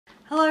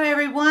Hello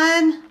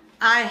everyone,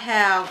 I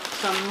have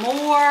some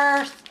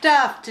more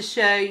stuff to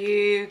show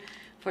you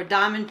for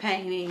diamond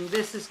painting.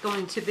 This is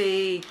going to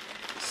be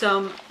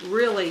some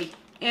really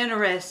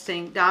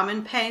interesting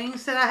diamond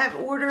paintings that I have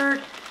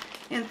ordered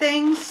and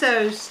things,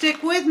 so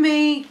stick with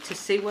me to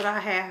see what I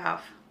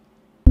have.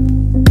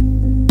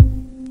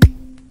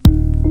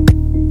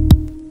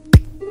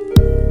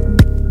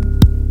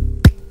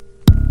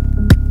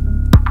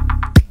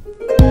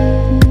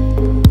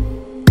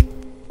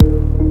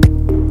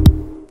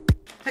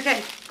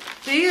 Okay,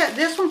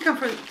 this one comes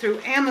through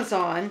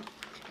Amazon,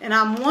 and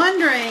I'm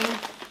wondering,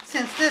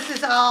 since this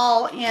is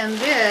all in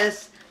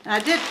this, and I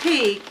did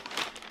peek,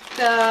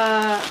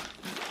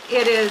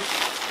 it is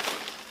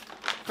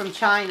from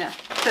China.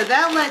 So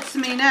that lets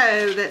me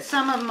know that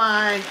some of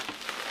I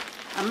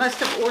must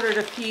have ordered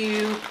a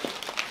few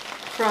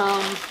from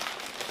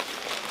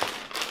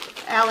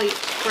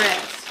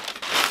AliExpress.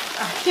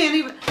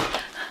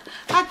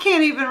 I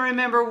can't even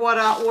remember what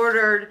I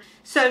ordered.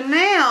 So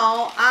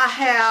now I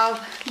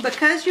have,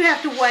 because you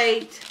have to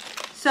wait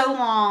so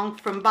long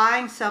from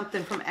buying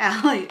something from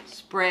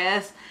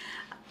AliExpress,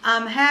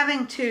 I'm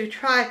having to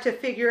try to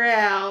figure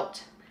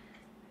out,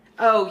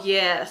 oh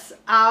yes,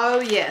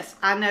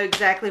 I know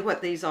exactly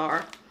what these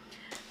are.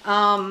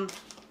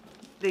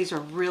 These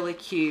are really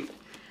cute.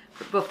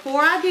 But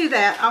before I do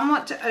that, I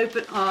want to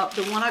open up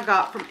the one I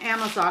got from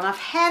Amazon. I've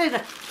had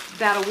it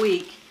about a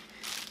week.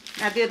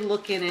 I did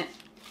look in it,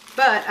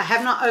 but I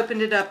have not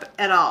opened it up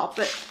at all.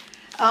 But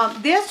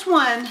this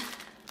one,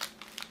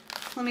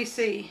 let me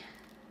see.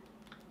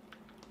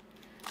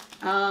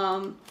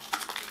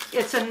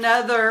 It's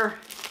another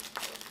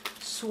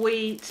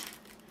sweet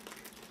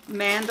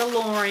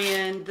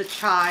Mandalorian, the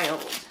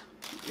child,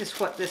 is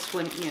what this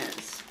one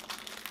is.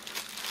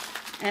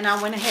 And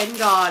I went ahead and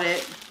got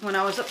it when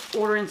I was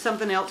ordering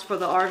something else for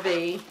the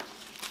RV,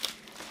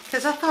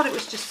 because I thought it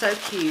was just so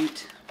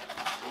cute.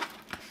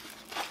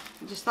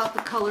 I just thought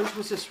the colors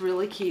was just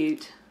really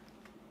cute.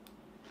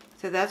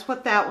 So that's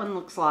what that one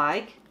looks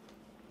like.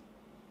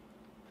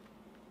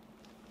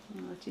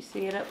 I'll let you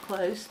see it up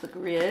close, the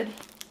grid.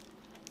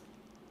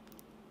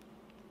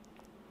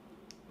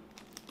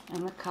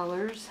 And the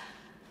colors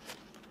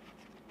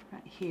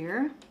right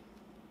here.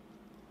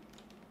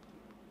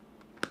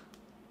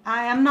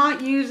 I am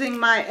not using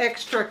my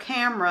extra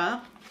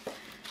camera.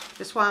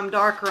 That's why I'm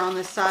darker on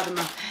this side of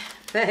my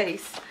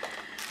face.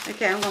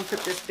 Okay, I'm going to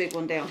put this big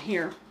one down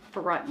here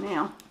for right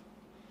now.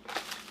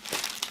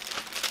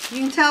 You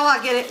can tell I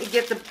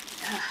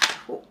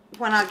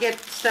when I get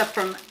stuff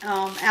from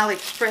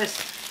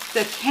AliExpress,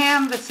 the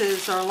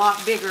canvases are a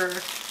lot bigger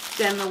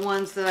than the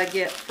ones that I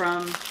get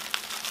from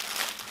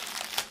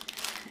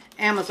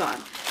Amazon.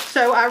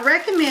 So I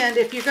recommend,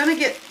 if you're going to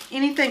get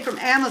anything from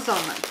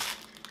Amazon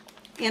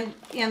in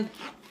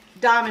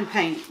diamond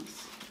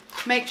paintings,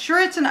 make sure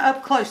it's an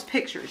up-close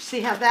picture. See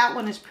how that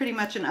one is pretty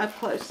much an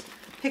up-close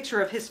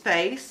picture of his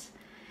face?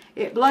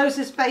 It blows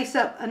his face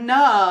up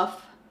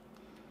enough,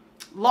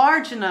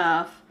 large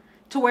enough,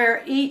 to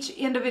where each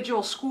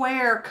individual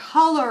square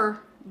color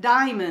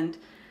diamond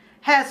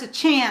has a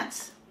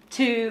chance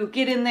to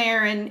get in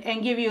there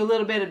and give you a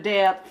little bit of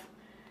depth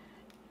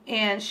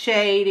and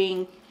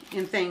shading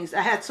and things.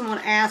 I had someone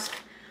ask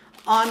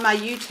on my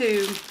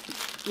YouTube,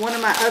 one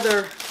of my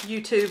other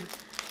YouTube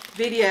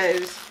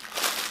videos,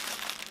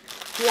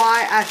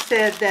 why I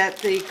said that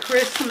the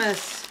Christmas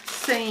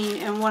scene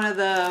in one of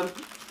the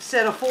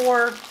set of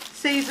 4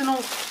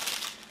 seasonals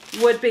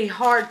would be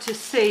hard to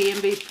see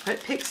and be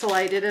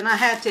pixelated, and I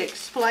had to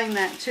explain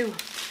that to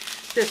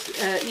this,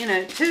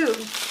 to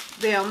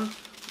them,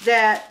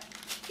 that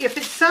if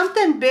it's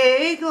something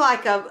big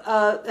like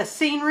a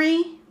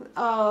scenery,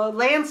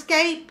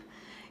 landscape,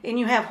 and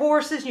you have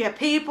horses, you have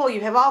people, you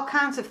have all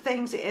kinds of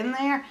things in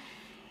there,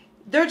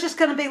 they're just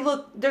going to be,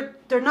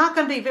 they're not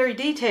going to be very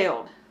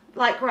detailed.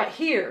 Like right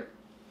here.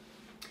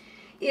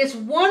 It's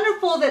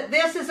wonderful that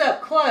this is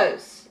up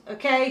close,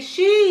 okay?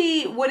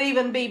 She would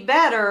even be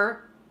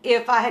better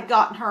if I had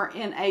gotten her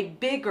in a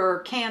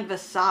bigger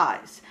canvas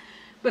size,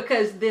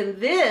 because then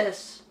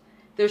this,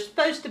 there's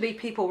supposed to be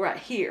people right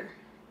here,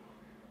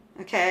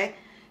 okay?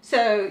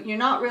 So you're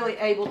not really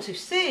able to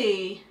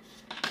see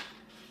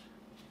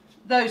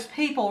those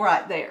people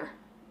right there.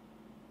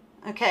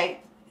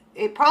 Okay,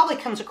 it probably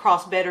comes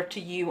across better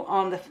to you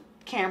on the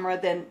camera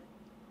than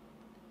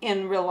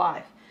in real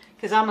life,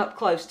 because I'm up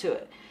close to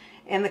it,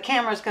 and the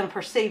camera is going to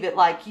perceive it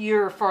like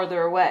you're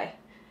further away.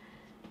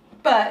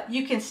 But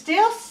you can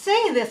still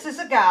see this is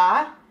a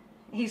guy.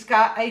 He's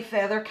got a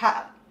feather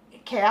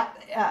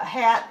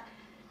hat.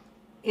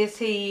 Is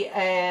he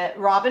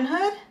Robin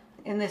Hood?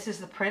 And this is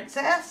the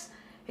princess.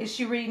 Is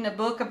she reading a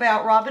book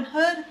about Robin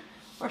Hood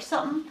or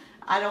something?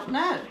 I don't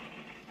know.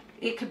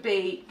 It could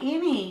be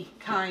any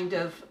kind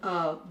of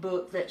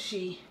book that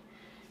she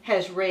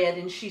has read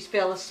and she's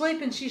fell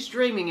asleep and she's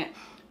dreaming it.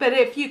 But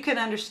if you can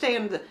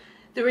understand,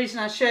 the reason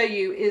I show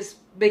you is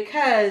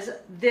because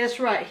this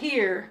right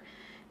here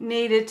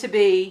needed to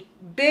be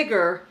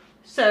bigger,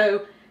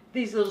 so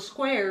these little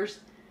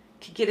squares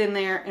could get in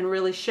there and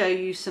really show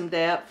you some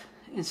depth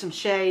and some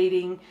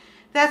shading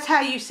That's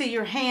how you see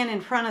your hand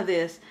in front of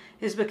this,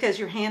 is because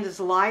your hand is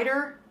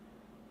lighter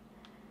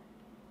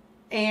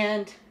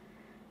and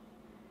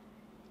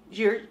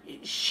your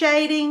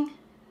shading,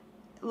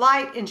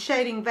 light and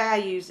shading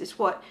values is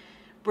what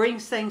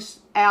brings things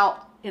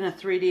out in a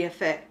 3D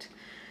effect.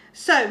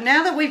 So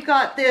now that we've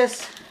got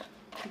this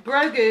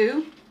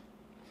Grogu,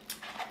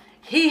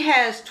 he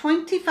has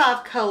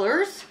 25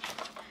 colors,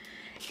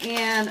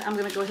 and I'm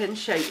going to go ahead and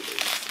show you these.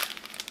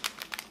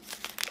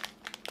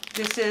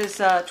 This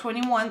is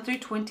 21 through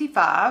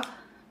 25.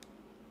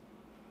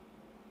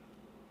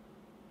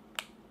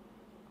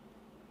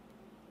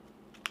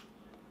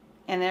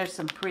 And there's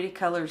some pretty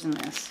colors in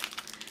this.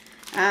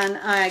 And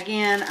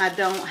again, I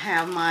don't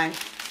have my,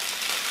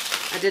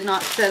 I did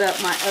not set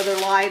up my other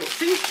light. It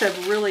seems to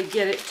really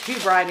get it too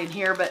bright in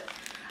here, but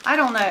I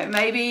don't know.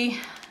 Maybe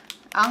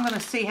I'm going to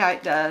see how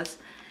it does.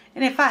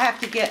 And if I have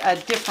to get a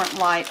different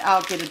light,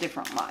 I'll get a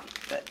different light.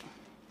 But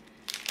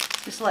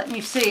just letting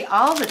you see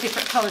all the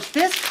different colors.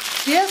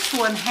 This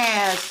one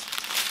has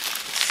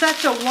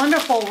such a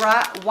wonderful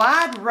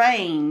wide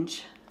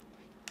range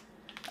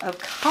of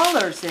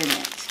colors in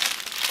it.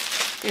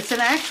 It's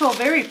an actual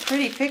very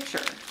pretty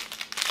picture,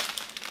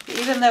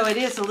 even though it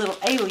is a little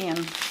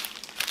alien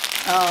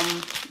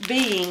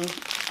being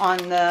on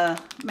the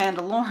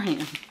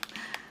Mandalorian.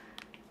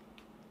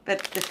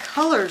 But the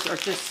colors are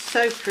just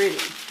so pretty.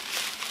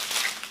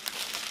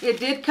 It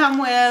did come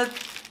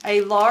with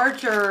a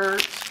larger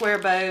square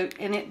boat,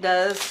 and it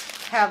does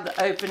have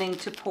the opening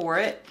to pour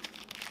it.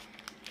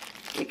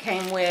 It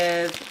came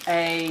with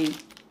a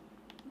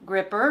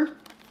gripper.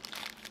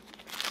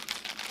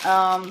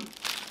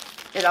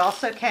 It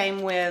also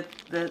came with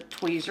the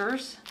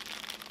tweezers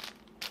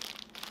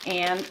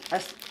and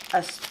a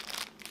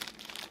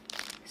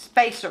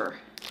spacer,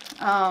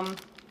 and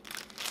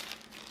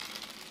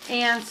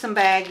some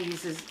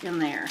baggies is in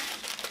there.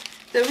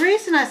 The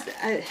reason I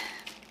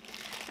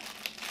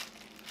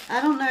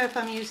don't know if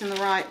I'm using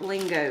the right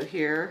lingo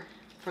here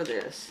for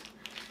this.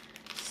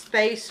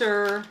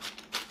 Spacer.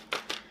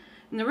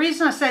 And the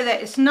reason I say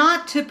that, it's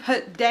not to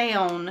put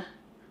down,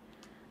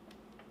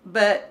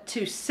 but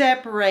to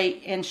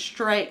separate and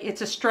straighten.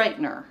 It's a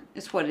straightener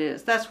is what it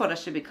is. That's what I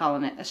should be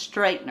calling it, a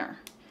straightener.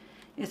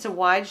 It's a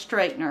wide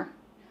straightener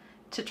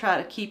to try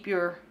to keep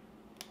your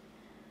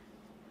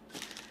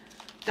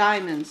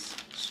diamonds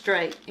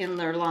straight in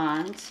their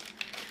lines.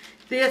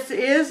 This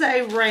is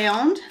a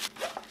round.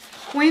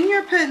 When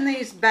you're putting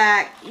these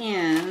back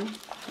in,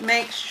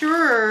 make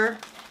sure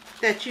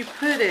that you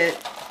put it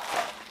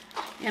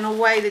in a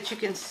way that you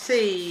can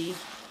see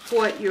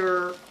what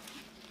your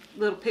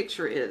little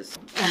picture is.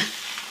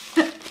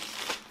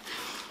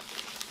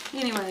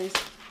 Anyways,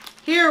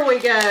 here we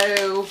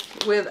go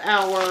with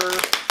our,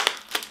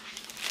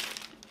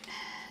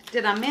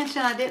 did I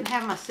mention I didn't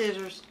have my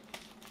scissors?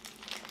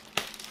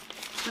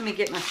 Let me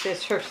get my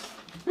scissors.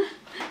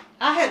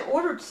 I had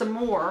ordered some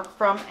more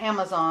from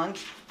Amazon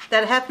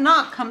that have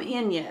not come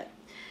in yet.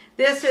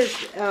 This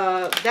is,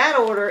 that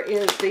order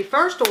is the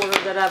first order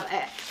that I've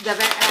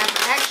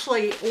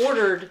actually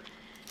ordered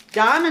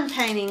diamond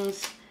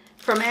paintings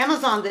from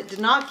Amazon that did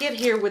not get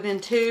here within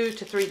 2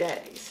 to 3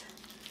 days.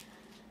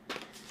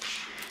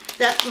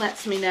 That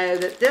lets me know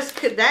that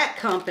that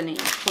company,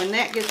 when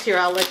that gets here,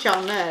 I'll let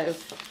y'all know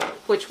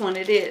which one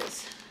it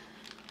is.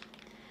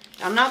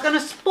 I'm not going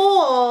to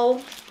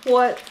spoil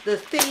what the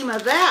theme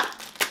of that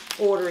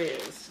order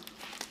is.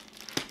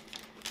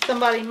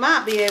 Somebody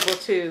might be able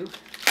to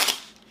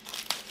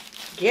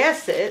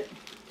guess it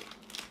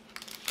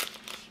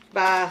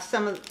by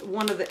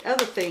one of the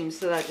other things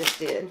that I just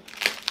did.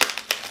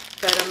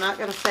 But I'm not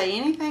going to say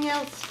anything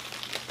else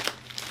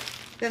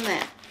than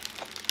that.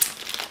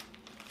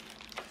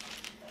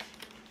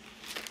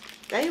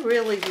 They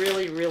really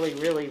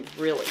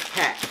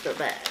pack their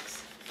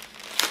bags.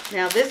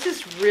 Now this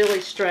is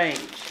really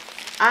strange.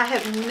 I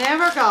have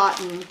never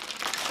gotten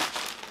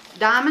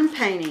diamond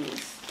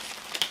paintings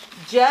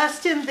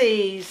just in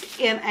these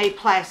in a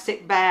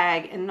plastic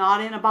bag and not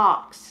in a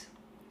box.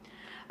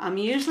 I'm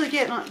usually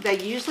getting, they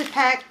usually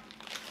pack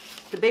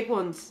the big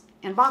ones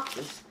in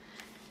boxes.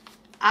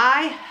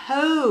 I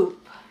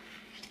hope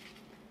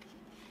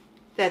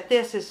that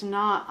this is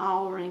not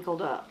all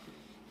wrinkled up,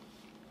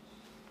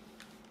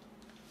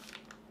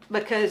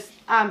 because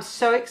I'm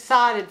so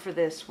excited for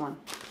this one.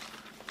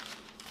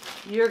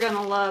 You're going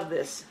to love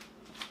this.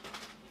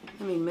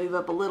 Let me move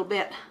up a little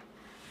bit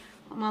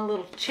on my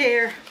little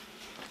chair.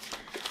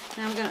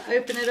 Now I'm going to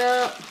open it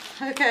up.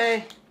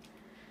 Okay.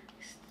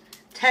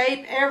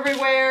 Tape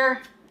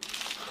everywhere.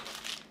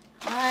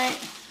 Alright.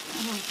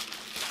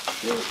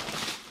 I'm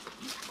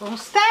going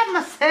to stab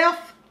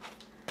myself.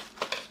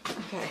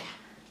 Okay.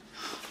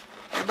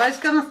 Everybody's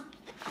going to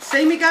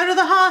see me go to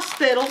the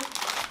hospital.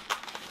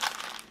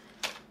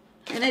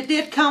 And it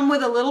did come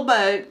with a little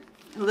boat.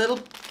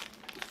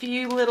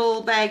 Few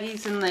little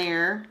baggies in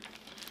there.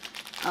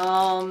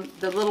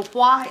 The little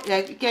white,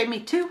 they gave me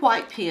 2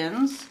 white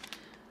pins.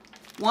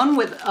 One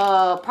with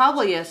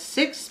probably a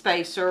 6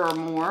 spacer or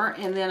more,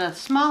 and then a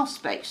small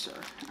spacer.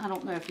 I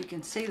don't know if you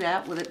can see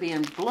that with it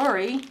being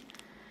blurry,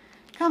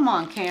 Come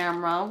on,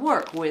 camera,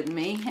 work with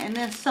me. And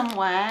then some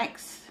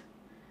wax.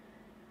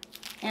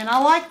 And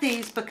I like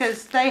these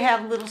because they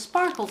have little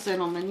sparkles in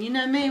them. And you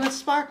know me with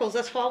sparkles,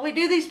 that's why we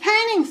do these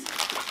paintings.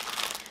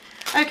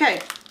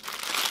 Okay.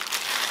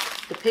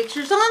 The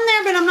picture's on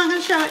there, but I'm not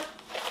going to show it.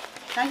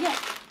 Not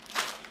yet.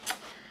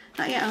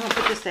 Not yet. I'm going to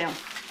put this down.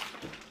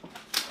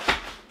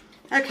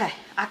 Okay.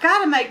 I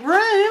got to make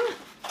room.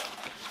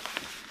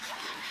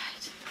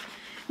 Alright.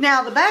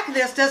 Now, the back of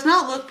this does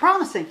not look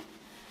promising.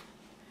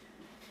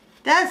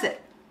 Does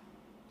it?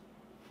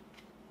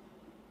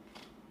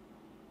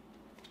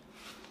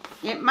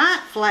 It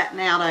might flatten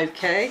out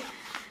okay.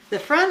 The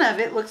front of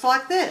it looks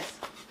like this.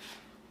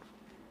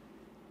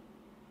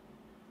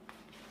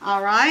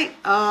 Alright.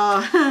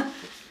 I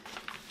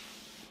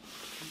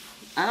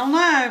don't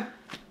know.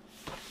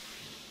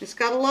 It's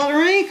got a lot of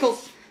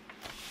wrinkles.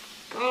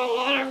 Got a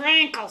lot of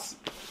wrinkles.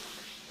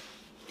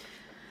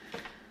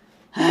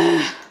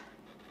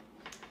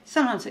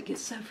 Sometimes it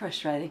gets so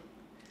frustrating.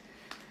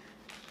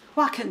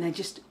 Why couldn't they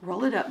just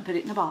roll it up and put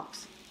it in a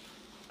box?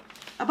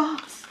 A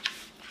box.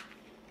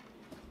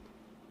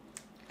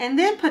 And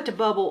then put the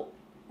bubble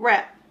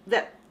wrap,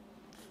 that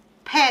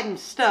padding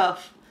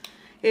stuff.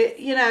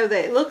 You know,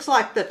 that it looks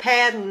like the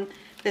padding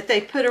that they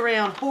put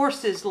around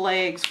horses'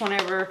 legs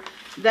whenever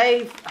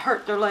they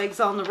hurt their legs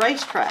on the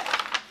racetrack.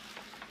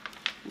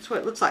 That's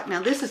what it looks like.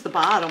 Now this is the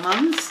bottom.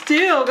 I'm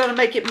still going to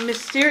make it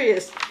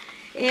mysterious.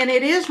 And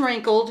it is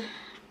wrinkled.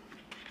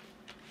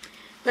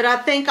 But I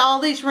think all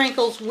these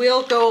wrinkles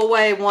will go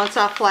away once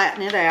I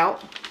flatten it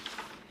out.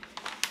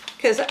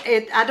 Because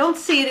I don't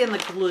see it in the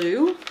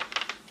glue.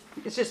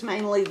 It's just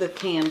mainly the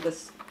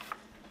canvas.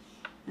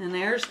 And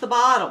there's the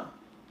bottom.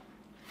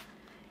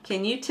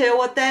 Can you tell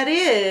what that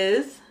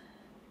is?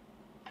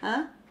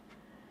 Huh?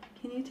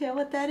 Can you tell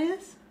what that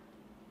is?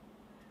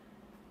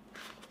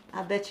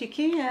 I bet you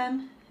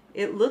can.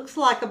 It looks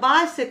like a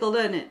bicycle,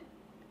 doesn't it?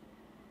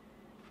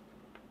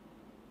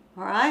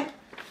 Alright.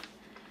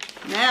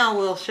 Now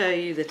we'll show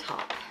you the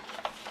top.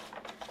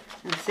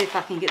 Let's see if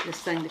I can get this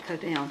thing to go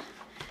down.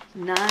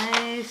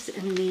 Nice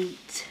and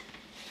neat.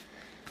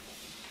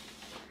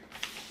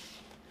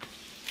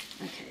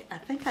 Okay, I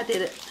think I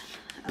did it.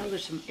 Oh,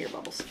 there's some air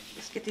bubbles.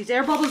 Let's get these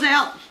air bubbles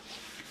out.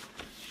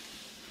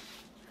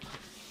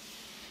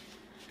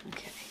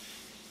 Okay.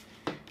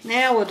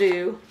 Now we'll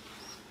do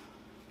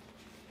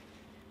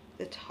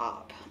the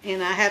top.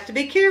 And I have to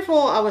be careful.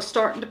 I was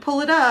starting to pull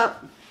it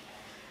up.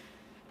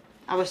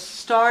 I was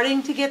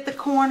starting to get the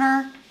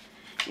corner.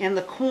 And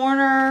the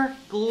corner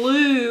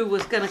glue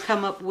was going to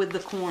come up with the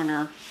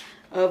corner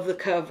of the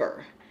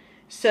cover.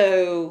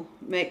 So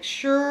make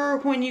sure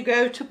when you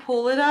go to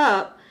pull it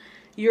up,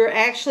 you're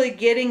actually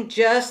getting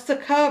just the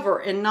cover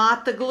and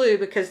not the glue,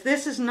 because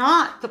this is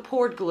not the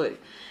poured glue.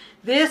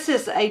 This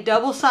is a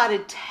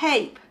double-sided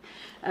tape.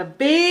 A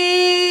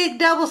big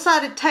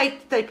double-sided tape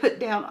that they put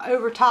down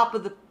over top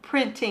of the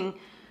printing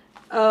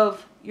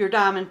of your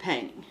diamond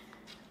painting.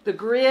 The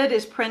grid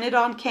is printed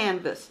on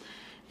canvas.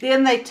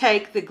 Then they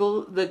take the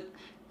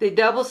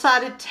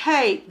double-sided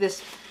tape,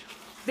 this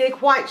big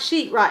white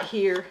sheet right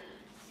here,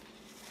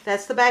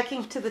 that's the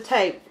backing to the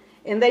tape,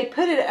 and they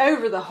put it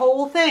over the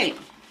whole thing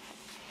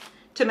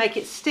to make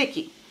it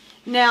sticky.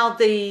 Now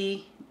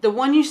the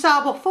one you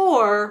saw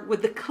before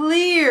with the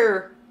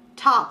clear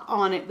top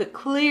on it, the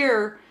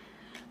clear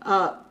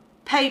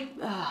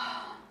paper,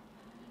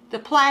 the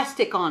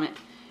plastic on it,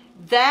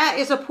 that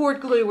is a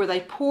poured glue where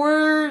they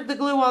pour the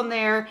glue on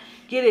there,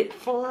 get it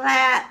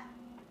flat,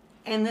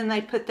 and then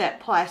they put that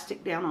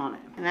plastic down on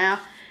it. Now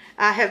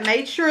I have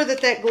made sure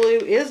that that glue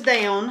is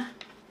down.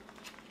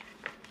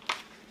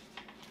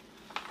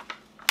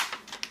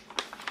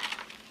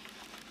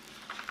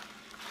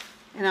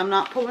 And I'm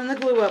not pulling the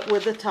glue up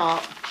with the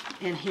top.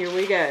 And here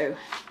we go.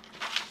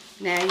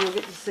 Now you'll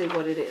get to see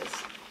what it is.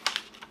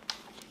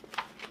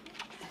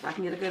 If I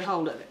can get a good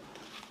hold of it.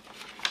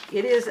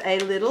 It is a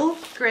little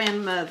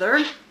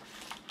grandmother,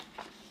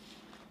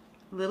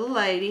 little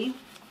lady,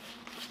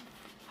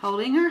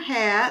 holding her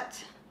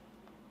hat.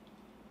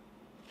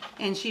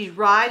 And she's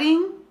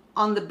riding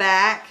on the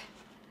back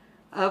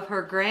of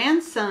her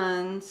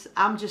grandson's,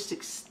 I'm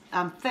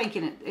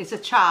thinking it's a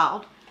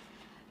child.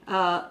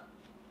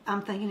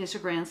 I'm thinking it's her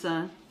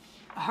grandson.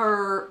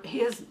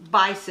 His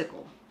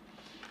bicycle.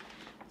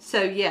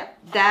 So yeah,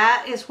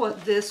 that is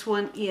what this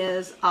one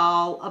is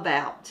all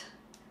about.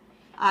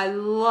 I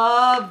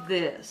love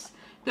this.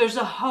 There's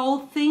a whole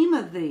theme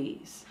of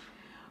these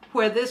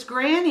where this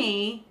grandmother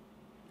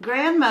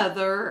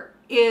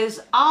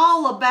is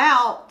all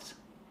about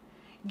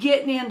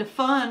getting into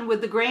fun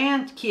with the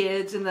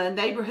grandkids and the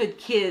neighborhood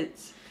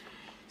kids.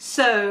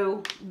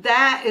 So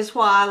that is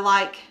why I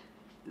like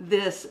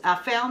this. I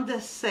found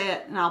this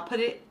set, and I'll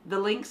put the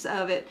links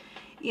of it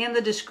in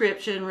the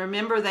description.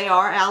 Remember, they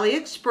are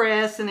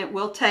AliExpress, and it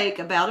will take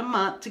about a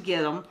month to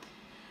get them,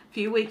 a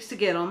few weeks to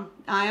get them.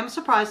 I am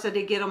surprised I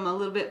did get them a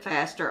little bit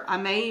faster. I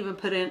may even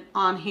put it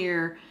on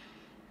here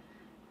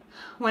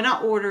when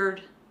I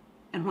ordered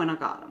and when I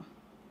got them.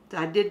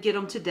 I did get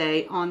them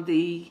today on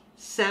the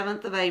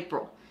 7th of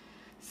April.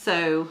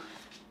 So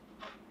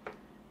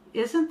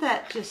Isn't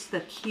that just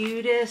the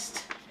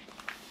cutest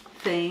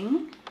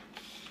thing?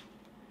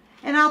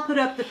 And I'll put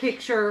up the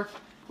picture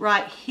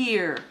right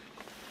here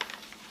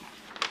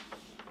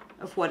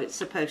of what it's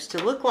supposed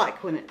to look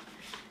like when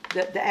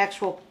the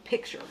actual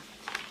picture.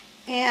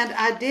 And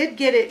I did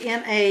get it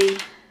in a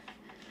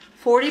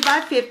 40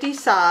 by 50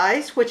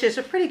 size, which is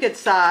a pretty good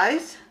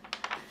size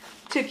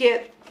to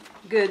get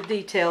good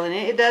detail in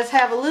it. It does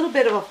have a little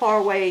bit of a far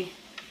away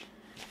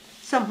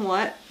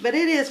somewhat, but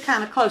it is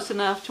kind of close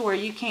enough to where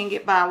you can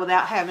get by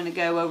without having to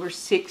go over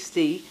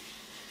 60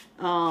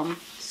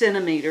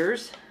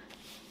 centimeters.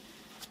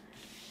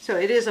 So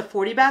it is a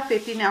 40 by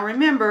 50. Now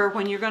remember,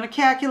 when you're going to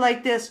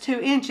calculate this 2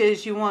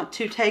 inches, you want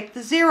to take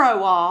the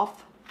 0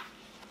 off.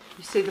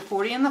 You see the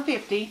 40 and the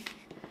 50.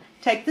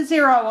 Take the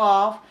 0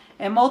 off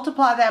and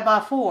multiply that by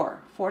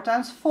 4. 4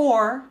 times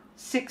 4,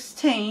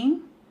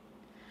 16.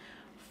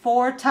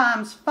 4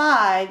 times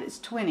 5 is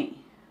 20.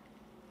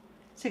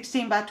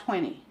 16 by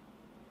 20.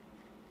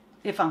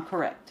 If I'm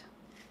correct.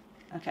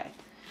 Okay.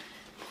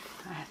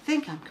 I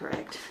think I'm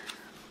correct.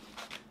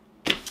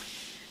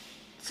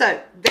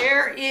 So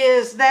there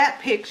is that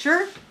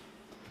picture.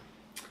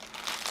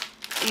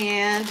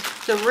 And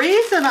the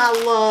reason I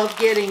love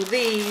getting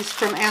these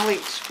from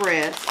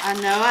AliExpress, I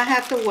know I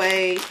have to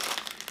wait.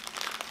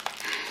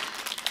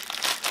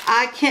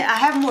 I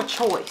have more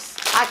choice.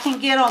 I can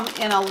get them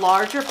in a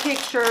larger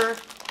picture.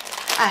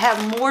 I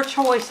have more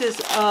choices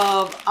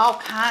of all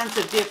kinds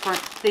of different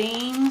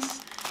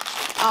themes,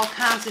 all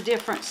kinds of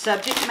different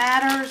subject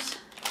matters.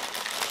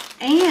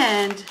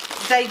 And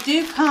they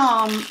do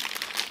come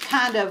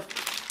kind of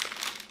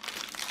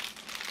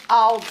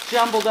all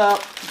jumbled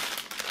up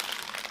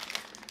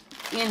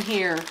in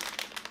here,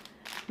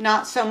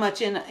 not so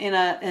much in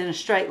a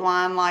straight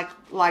line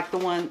like the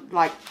one,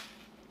 like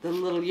the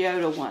little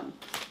Yoda one,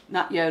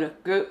 not Yoda,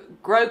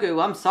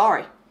 Grogu. I'm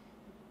sorry,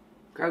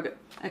 Grogu.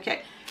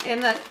 Okay,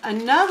 and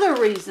another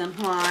reason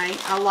why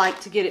I like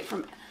to get it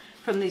from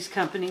these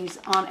companies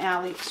on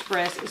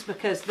AliExpress is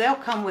because they'll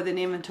come with an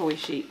inventory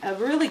sheet.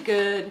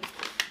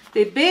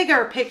 The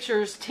bigger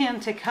pictures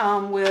tend to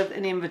come with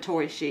an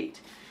inventory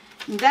sheet.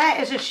 That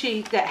is a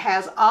sheet that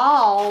has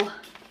all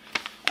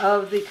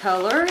of the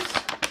colors,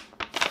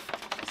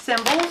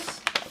 symbols,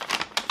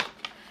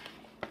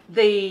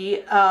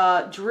 the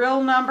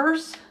drill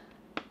numbers,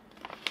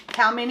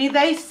 how many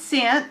they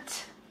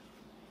sent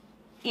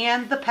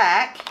in the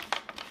pack,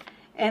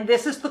 and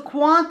this is the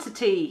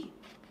quantity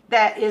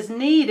that is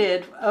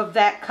needed of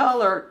that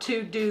color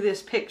to do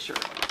this picture.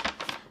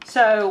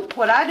 So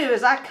what I do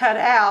is I cut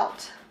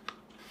out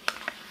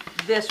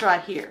this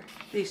right here,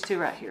 these two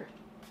right here.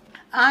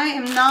 I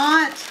am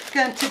not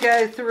going to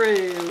go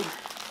through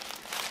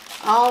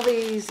all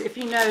these. If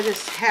you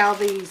notice how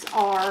these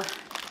are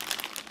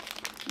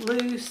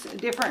loose,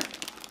 different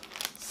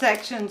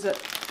sections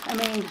of, I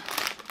mean,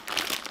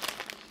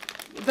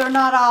 they're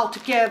not all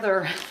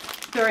together.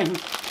 They're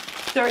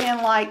in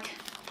like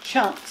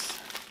chunks.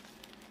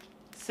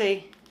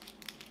 See?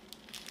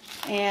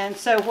 And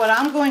so what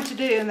I'm going to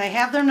do, and they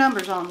have their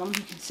numbers on them.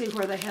 You can see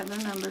where they have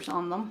their numbers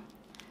on them.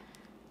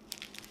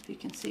 If you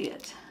can see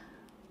it.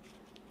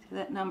 See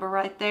that number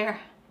right there?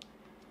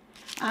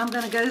 I'm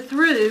going to go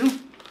through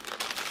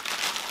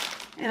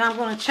and I'm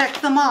going to check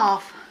them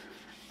off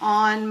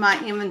on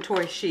my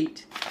inventory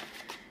sheet.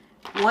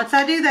 Once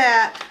I do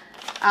that,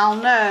 I'll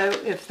know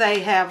if they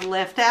have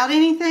left out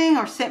anything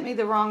or sent me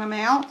the wrong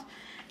amount,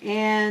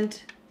 and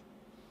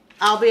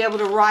I'll be able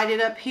to write it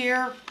up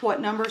here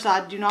what numbers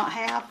I do not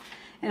have,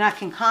 and I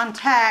can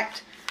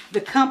contact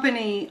the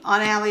company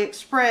on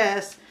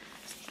AliExpress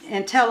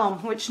and tell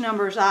them which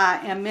numbers I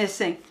am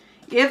missing.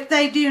 If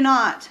they do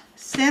not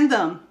send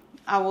them,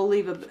 I will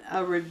leave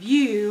a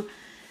review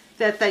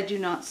that they do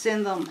not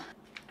send them.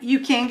 You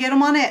can get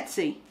them on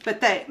Etsy,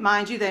 but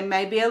mind you, they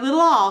may be a little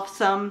off.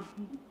 Some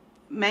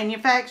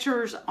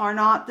manufacturers are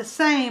not the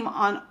same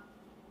on,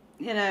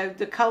 you know,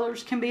 the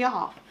colors can be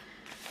off.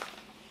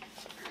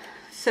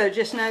 So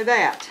just know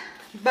that.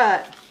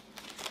 But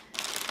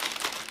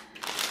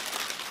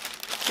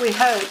we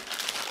hope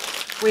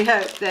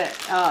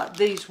that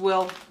these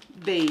will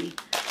be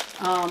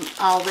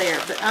all there.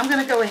 But I'm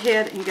going to go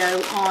ahead and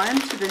go on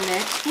to the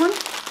next one.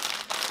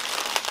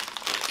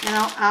 And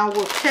I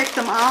will check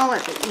them all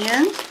at the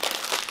end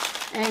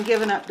and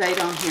give an update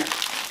on here.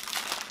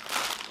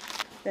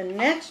 The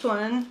next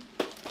one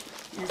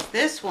is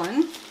this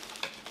one.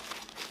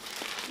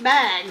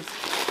 Bags.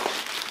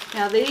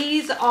 Now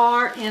these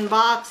are in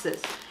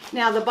boxes.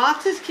 Now the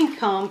boxes can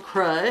come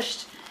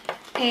crushed,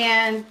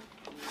 and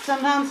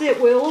sometimes it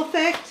will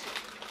affect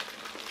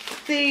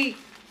the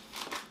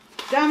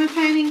diamond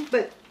painting,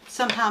 but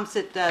sometimes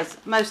it does.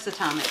 Most of the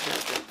time it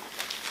doesn't.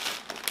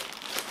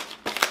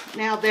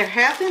 Now there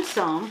have been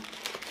some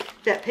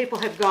that people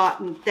have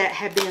gotten that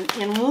have been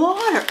in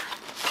water.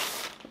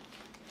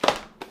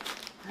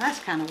 That's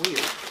kind of weird.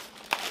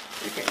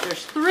 Okay,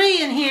 there's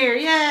 3 in here.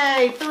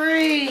 Yay,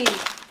 3.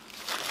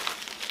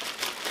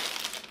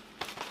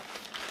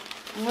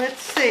 Let's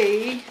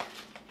see.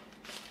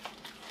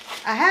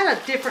 I had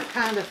a different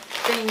kind of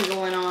thing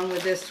going on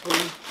with this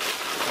one.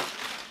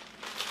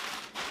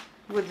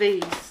 with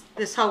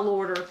this whole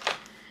order.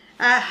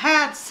 I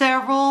had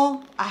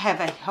several. I have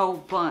a whole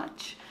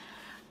bunch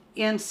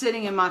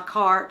sitting in my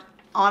cart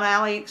on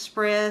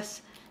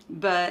AliExpress,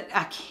 but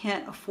I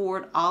can't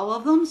afford all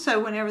of them.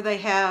 So whenever they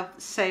have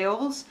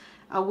sales,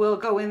 I will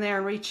go in there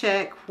and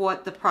recheck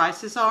what the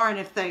prices are, and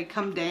if they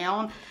come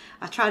down,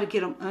 I try to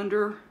get them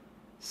under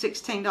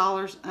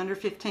 $16, under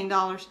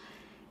 $15.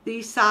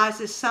 These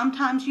sizes,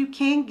 sometimes you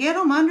can get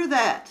them under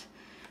that.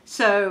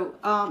 So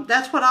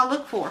that's what I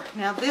look for.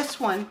 Now this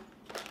one,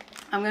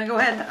 I'm going to go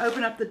ahead and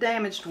open up the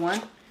damaged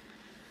one.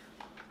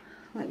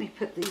 Let me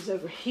put these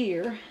over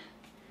here.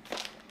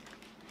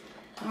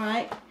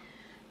 Alright,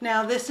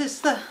 now this is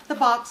the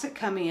box that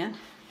come in.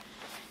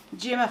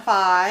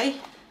 Gemify.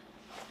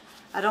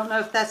 I don't know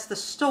if that's the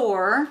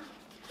store.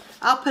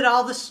 I'll put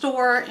all the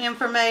store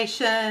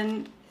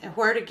information and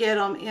where to get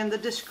them in the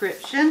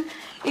description.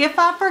 If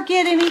I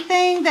forget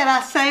anything that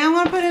I say I'm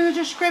going to put in the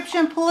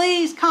description,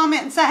 please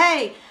comment and say,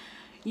 hey,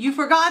 you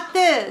forgot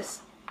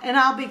this. And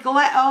I'll be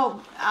glad,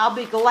 I'll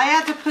be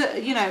glad to put,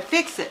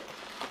 fix it.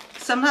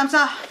 Sometimes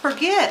I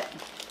forget.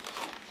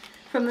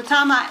 From the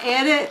time I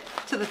edit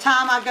to the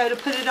time I go to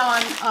put it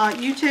on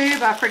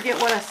YouTube, I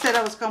forget what I said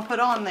I was going to put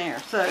on there.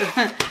 So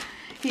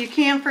you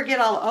can forget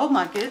all. Oh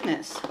my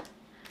goodness.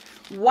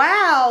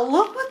 Wow,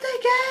 look what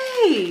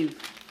they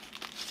gave.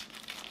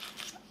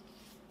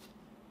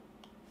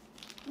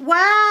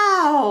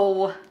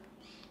 Wow.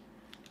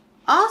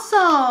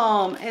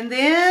 Awesome. And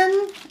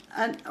then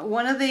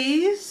one of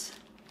these.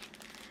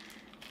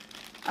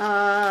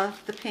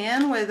 The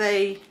pen with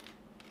a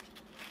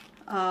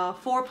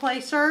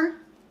 4-placer.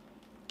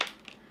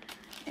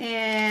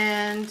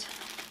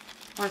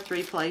 Or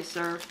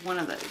 3-placer, one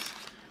of those.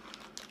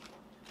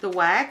 The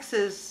wax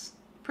is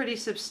pretty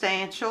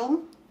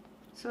substantial.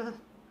 So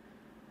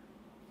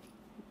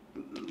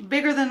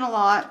bigger than a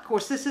lot. Of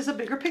course, this is a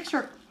bigger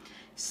picture.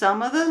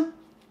 Some of the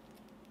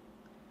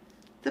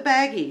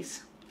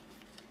baggies.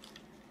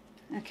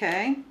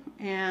 Okay,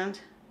 and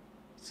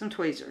some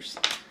tweezers.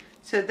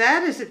 So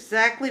that is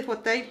exactly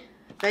what they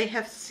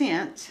have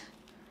sent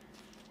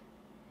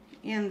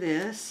in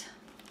this.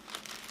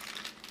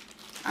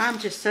 I'm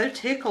just so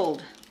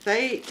tickled.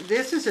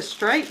 This is a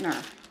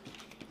straightener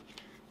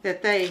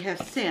that they have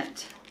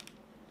sent.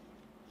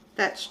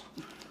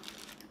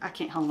 I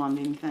can't hold on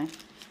to anything.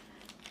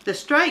 The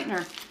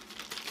straightener.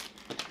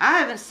 I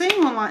haven't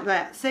seen one like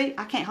that. See,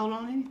 I can't hold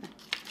on to anything.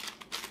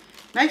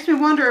 Makes me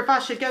wonder if I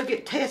should go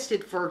get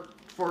tested for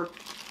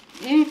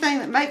anything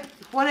that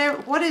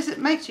what is it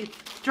makes you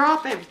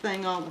drop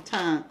everything all the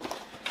time.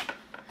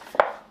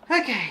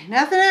 Okay,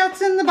 nothing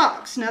else in the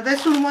box. Now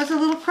this one was a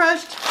little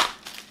crushed.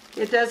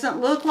 It doesn't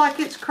look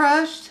like it's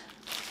crushed.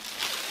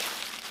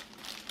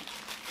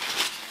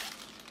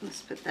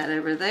 Let's put that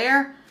over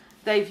there.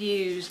 They've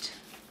used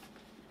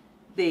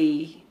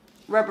the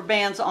rubber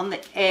bands on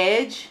the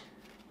edge.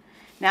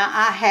 Now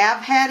I have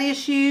had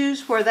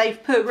issues where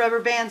they've put rubber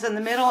bands in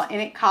the middle and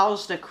it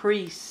caused a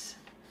crease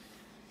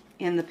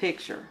in the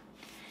picture.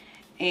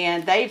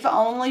 And they've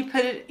only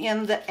put it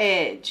in the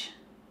edge.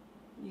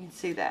 You can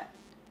see that.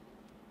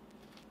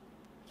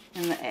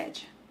 In the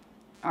edge.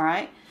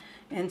 Alright.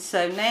 And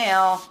so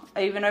now,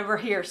 even over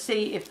here,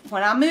 see,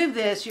 when I move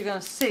this, you're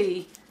going to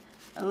see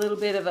a little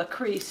bit of a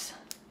crease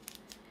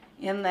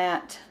in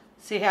that.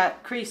 See how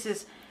it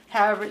creases?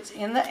 However, it's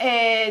in the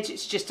edge.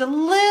 It's just a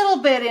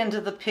little bit into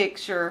the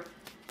picture.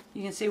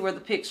 You can see where the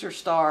picture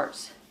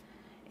starts.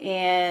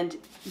 And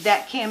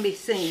that can be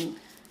seen.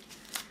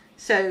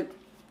 So,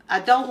 I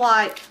don't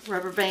like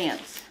rubber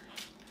bands.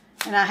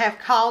 And I have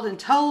called and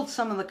told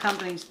some of the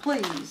companies,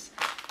 please,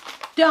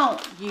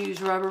 don't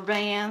use rubber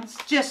bands.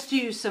 Just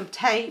use some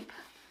tape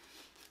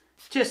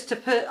just to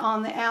put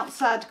on the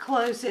outside to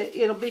close it.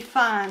 It'll be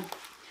fine.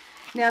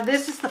 Now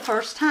this is the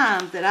first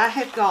time that I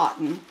have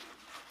gotten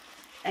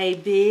a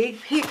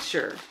big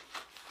picture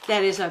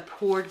that is a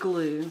poured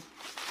glue.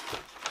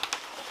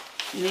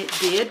 And it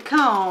did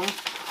come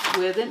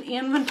with an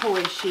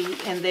inventory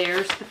sheet, and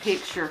there's the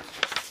picture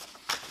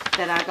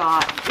that I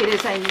got. It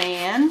is a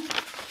man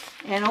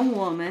and a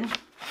woman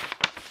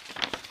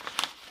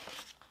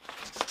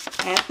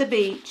at the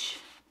beach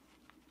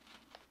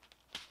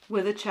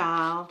with a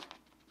child.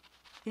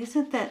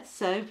 Isn't that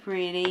so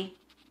pretty?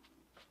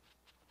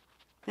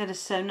 That is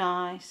so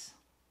nice.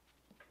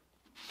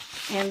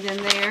 And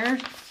then there,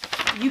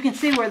 you can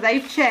see where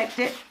they've checked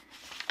it.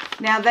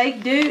 Now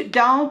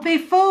don't be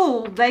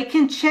fooled. They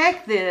can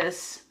check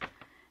this.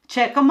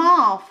 Check them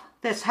off.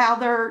 That's how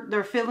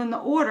they're filling the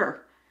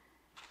order.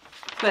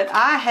 But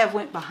I have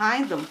went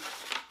behind them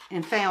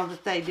and found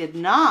that they did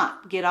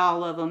not get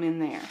all of them in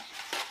there.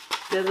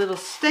 The little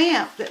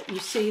stamp that you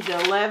see, the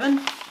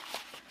 11,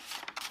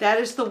 that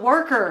is the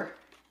worker.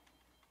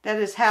 That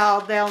is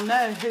how they'll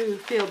know who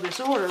filled this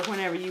order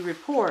whenever you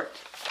report,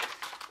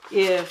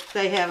 if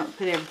they haven't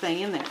put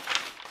everything in there.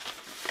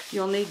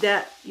 You'll need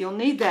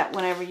that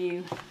whenever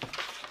you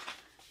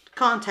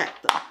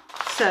contact them.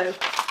 So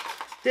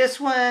this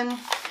one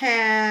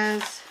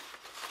has,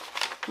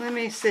 let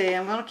me see,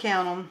 I'm going to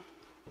count them.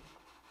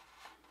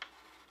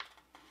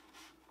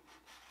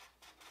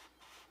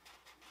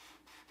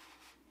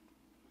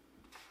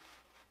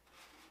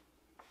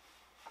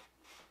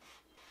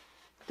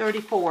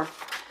 34.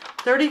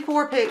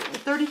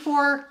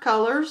 34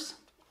 colors.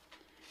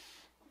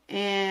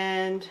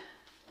 And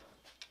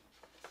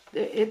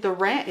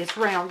it's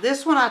round.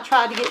 This one I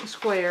tried to get in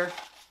square,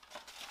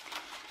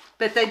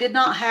 but they did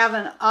not have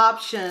an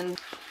option.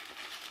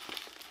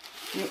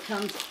 It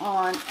comes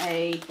on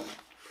a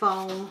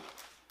foam.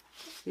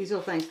 These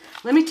little things.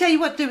 Let me tell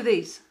you what to do with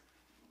these.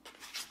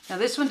 Now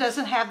this one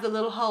doesn't have the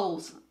little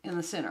holes in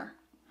the center,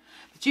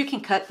 but you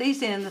can cut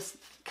these in.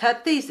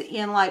 Cut these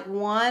in like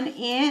 1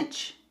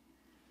 inch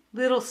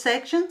little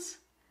sections,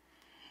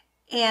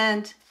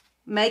 and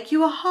make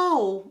you a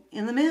hole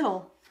in the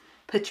middle.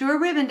 Put your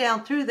ribbon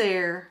down through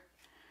there,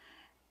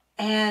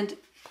 and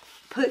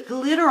put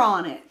glitter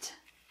on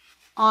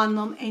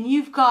them, and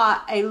you've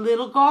got a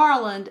little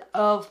garland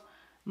of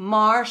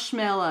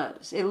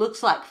marshmallows. It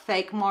looks like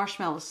fake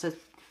marshmallows. So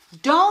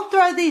don't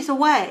throw these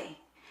away.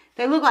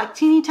 They look like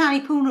teeny tiny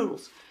poo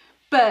noodles,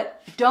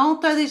 but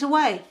don't throw these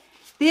away.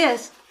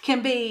 This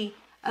can be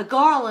a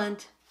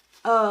garland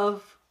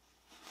of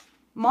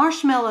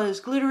marshmallows,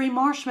 glittery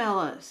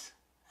marshmallows.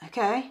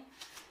 Okay?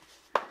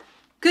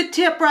 Good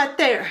tip right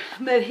there.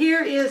 But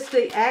here is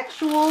the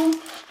actual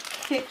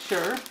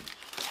picture.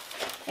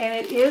 And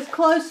it is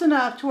close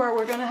enough to where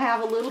we're going to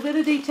have a little bit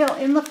of detail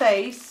in the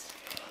face.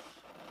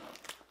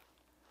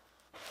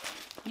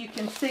 You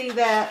can see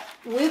that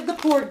with the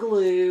poured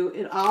glue,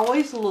 it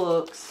always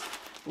looks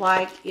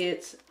like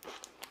it's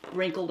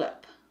wrinkled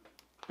up.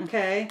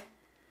 Okay?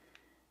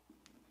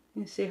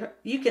 You see her.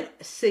 You can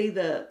see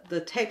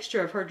the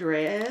texture of her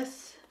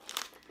dress.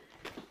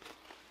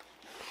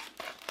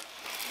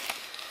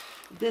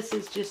 This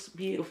is just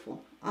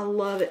beautiful. I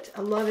love it.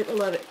 I love it. I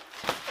love it.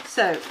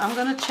 So I'm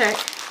going to check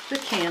the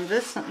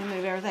canvas. Let me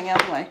move everything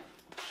out of the way.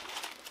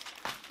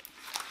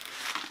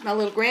 My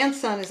little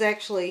grandson is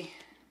actually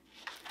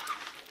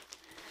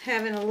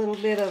having a little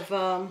bit of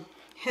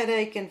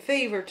headache and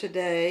fever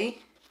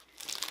today.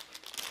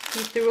 He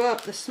threw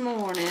up this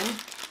morning.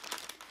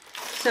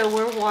 So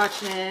we're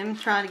watching him,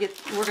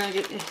 we're going to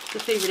get the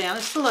fever down.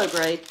 It's the low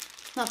grade.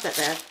 Not that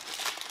bad.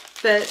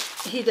 But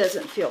he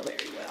doesn't feel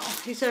very well.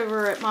 He's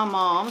over at my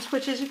mom's,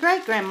 which is a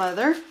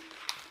great-grandmother,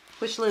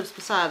 which lives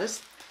beside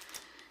us.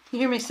 You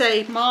hear me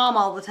say Mom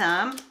all the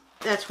time.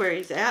 That's where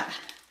he's at.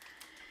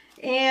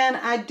 And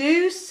I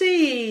do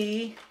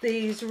see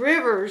these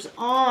rivers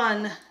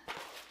on,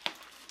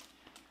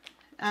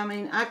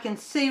 I can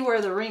see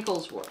where the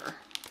wrinkles were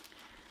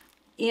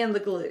in the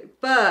glue.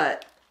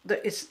 But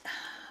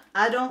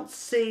I don't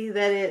see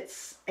that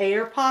it's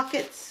air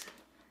pockets.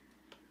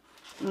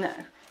 No.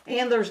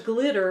 And there's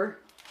glitter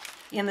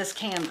in this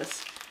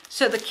canvas.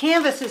 So the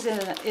canvas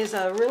is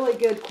a really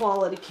good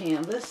quality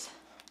canvas.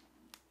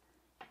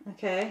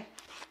 Okay.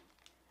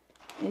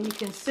 And you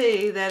can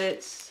see that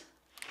it's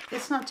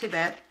not too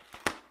bad.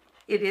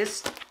 It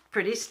is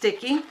pretty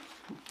sticky.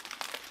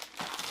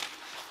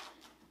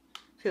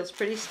 Feels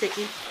pretty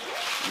sticky.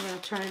 I'm going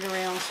to turn it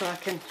around so I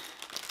can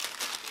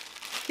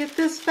get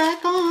this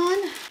back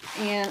on.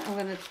 And I'm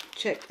going to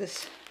check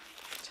this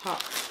top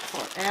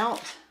part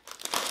out.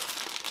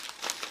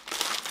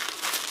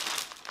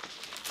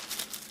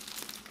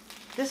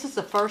 This is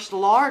the first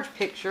large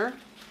picture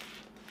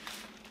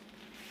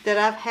that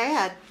I've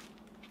had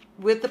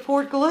with the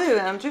poured glue.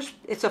 And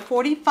it's a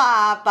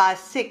 45 by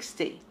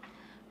 60.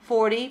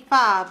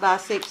 45 by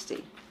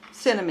 60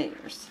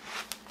 centimeters.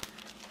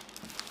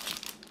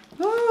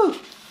 Woo!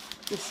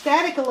 The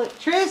static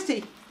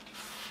electricity.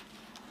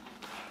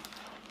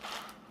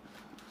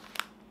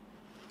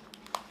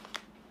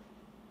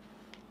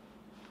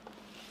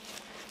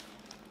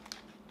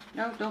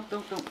 No, don't.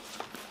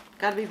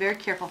 Gotta be very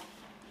careful.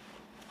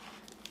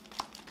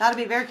 Gotta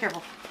be very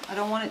careful. I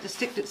don't want it to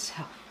stick to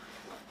itself.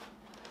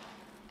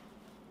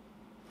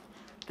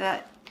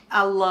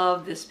 I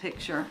love this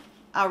picture.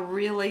 I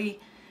really,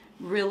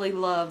 really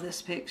love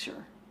this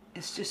picture.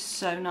 It's just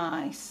so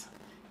nice.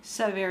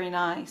 So very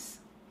nice.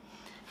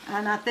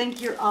 And I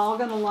think you're all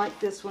gonna like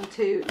this one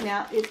too.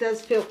 Now, it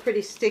does feel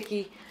pretty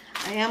sticky.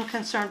 I am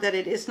concerned that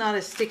it is not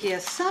as sticky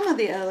as some of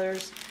the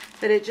others,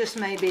 but it just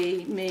may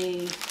be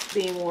me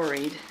being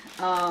worried.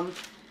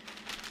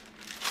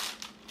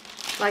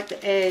 Like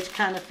the edge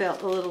kind of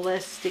felt a little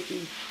less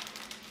sticky.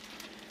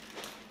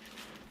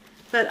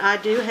 But I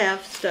do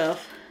have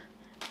stuff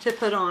to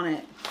put on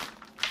it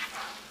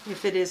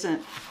if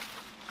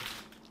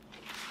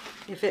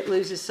it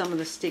loses some of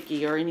the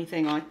sticky or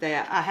anything like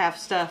that. I have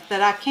stuff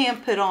that I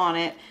can put on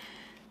it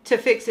to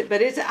fix it,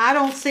 but I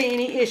don't see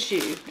any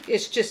issue.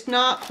 It's just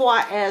not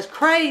quite as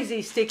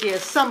crazy sticky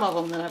as some of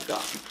them that I've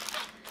gotten.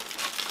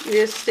 It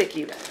is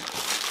sticky though.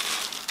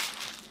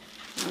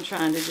 I'm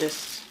trying to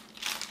just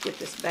get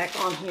this back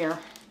on here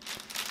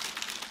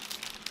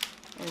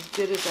as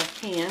good as I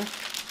can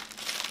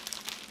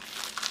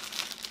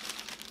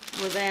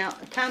without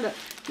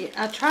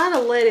I try to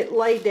let it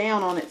lay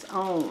down on its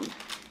own.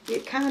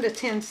 It kind of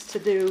tends to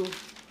do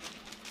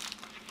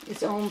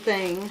its own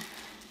thing,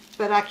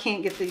 but I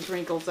can't get these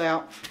wrinkles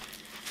out.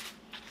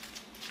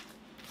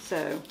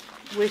 So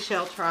we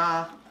shall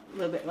try a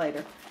little bit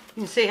later.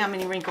 You can see how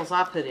many wrinkles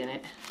I put in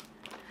it.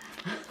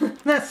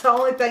 That's the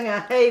only thing I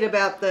hate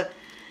about the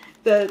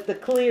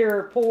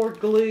clear poured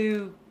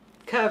glue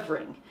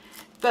covering.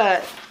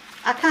 But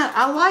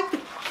I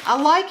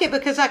like it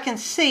because I can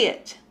see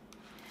it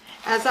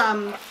as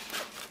I'm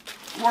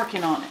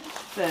working on it.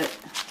 But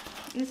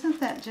isn't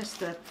that just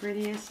the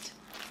prettiest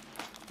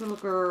little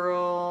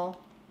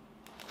girl?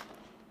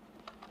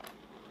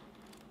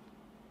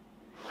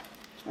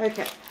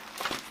 Okay.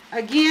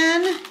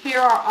 Again, here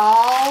are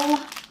all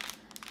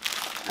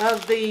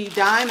of the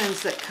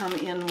diamonds that come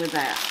in with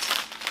that.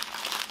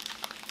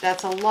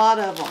 That's a lot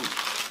of them.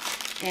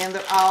 And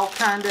they're all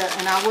kind of,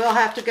 and I will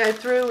have to go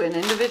through and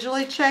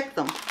individually check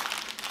them.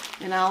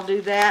 And I'll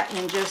do that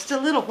in just a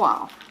little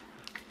while.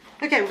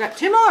 Okay, we've got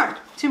two more.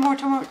 Two more.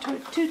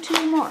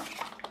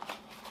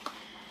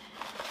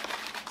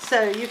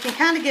 So you can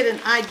kind of get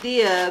an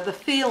idea, the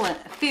feel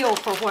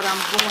for what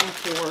I'm going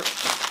for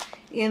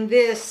in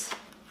this.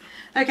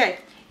 Okay,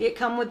 it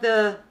come with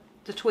the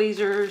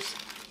tweezers.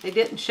 They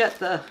didn't shut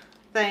the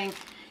thing.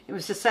 It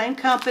was the same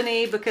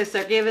company because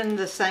they're given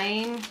the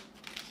same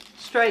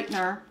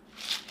straightener,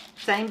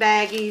 same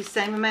baggies,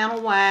 same amount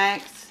of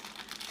wax,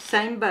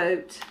 same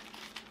boat.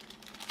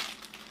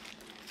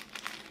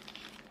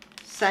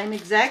 Same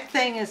exact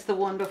thing as the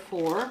one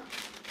before.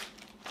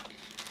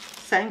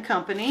 Same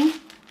company.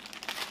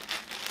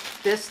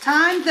 This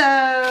time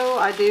though,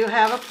 I do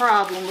have a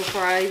problem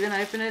before I even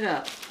open it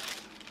up.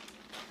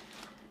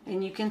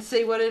 And you can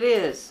see what it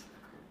is.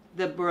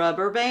 The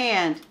rubber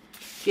band.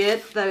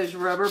 Get those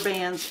rubber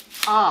bands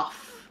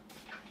off.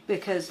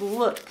 Because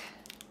look.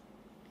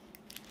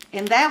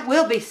 And that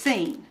will be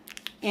seen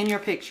in your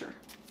picture.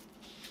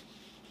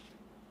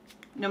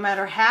 No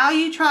matter how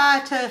you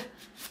try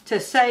to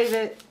save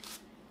it,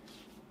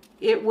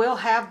 it will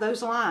have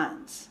those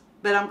lines.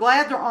 But I'm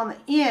glad they're on the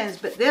ends.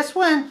 But this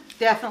one,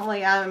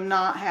 definitely I'm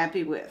not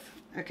happy with.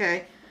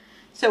 Okay?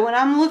 So when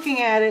I'm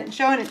looking at it and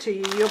showing it to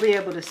you, you'll be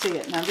able to see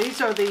it. Now these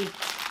are the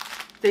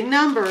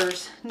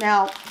numbers.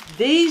 Now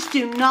these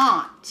do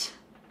not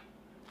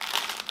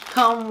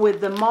come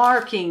with the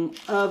marking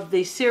of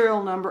the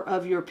serial number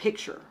of your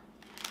picture.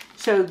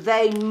 So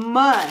they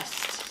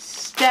must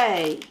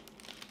stay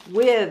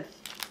with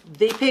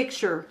the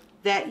picture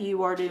that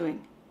you are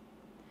doing.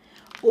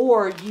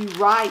 Or you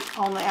write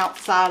on the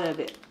outside of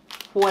it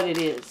what it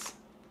is.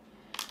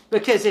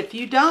 Because if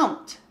you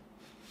don't,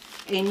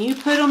 and you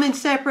put them in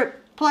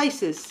separate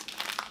places,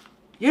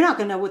 you're not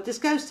going to know what this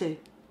goes to.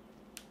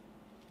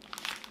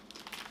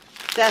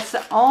 That's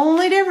the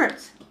only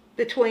difference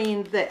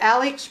between the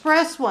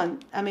AliExpress one,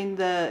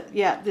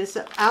 this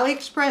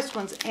AliExpress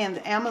ones and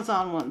the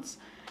Amazon ones.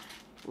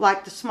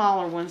 Like the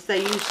smaller ones,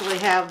 they usually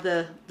have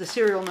the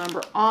serial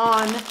number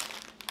on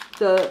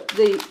the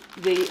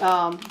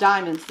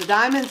diamonds. The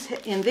diamonds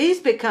in these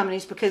big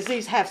companies, because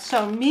these have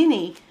so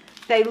many,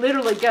 they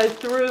literally go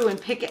through and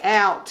pick it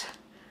out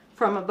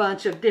from a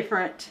bunch of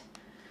different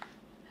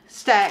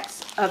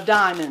stacks of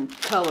diamond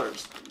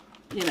colors,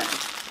 you know,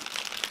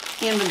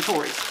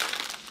 inventories.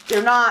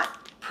 They're not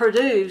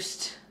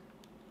produced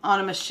on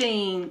a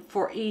machine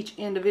for each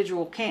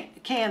individual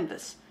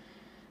canvas.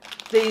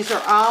 These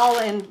are all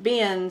in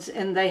bins,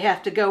 and they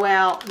have to go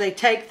out. They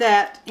take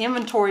that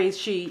inventory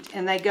sheet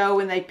and they go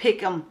and they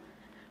pick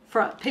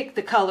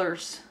the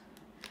colors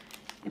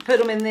and put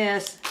them in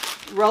this,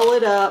 roll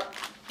it up,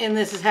 and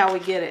this is how we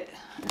get it.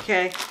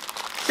 Okay,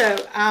 so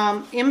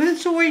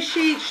inventory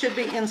sheet should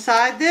be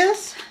inside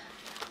this.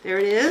 There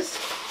it is,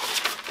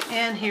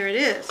 and here it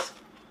is.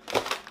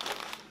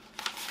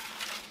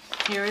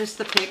 Here is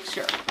the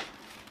picture.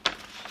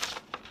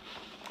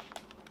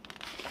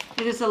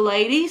 It is a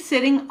lady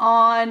sitting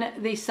on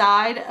the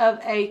side of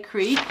a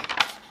creek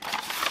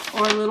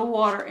or a little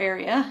water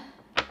area.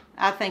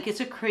 I think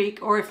it's a creek,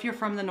 or if you're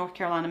from the North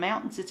Carolina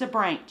mountains, it's a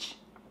branch.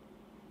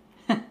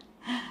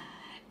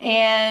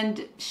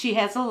 And she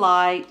has a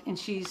light, and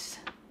she's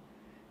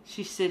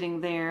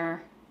sitting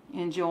there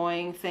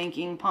enjoying,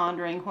 thinking,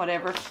 pondering,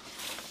 whatever.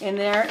 And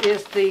there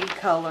is the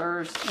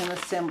colors and the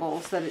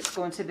symbols that it's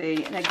going to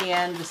be. And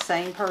again, the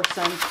same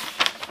person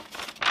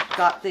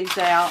got these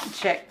out and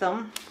checked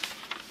them.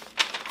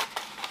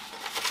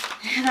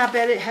 And I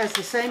bet it has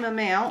the same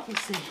amount.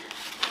 Let's see.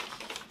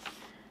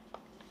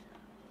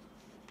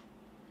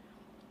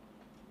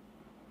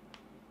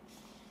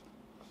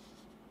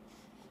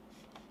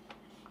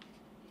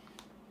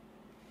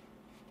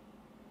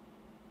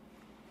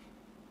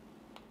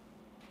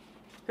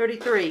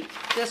 $33.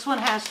 This one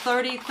has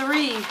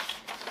 33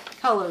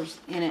 colors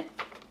in it.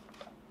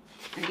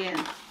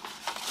 Again,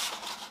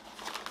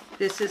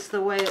 this is the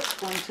way it's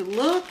going to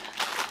look.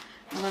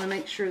 I'm going to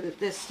make sure that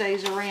this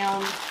stays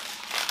around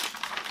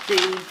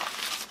the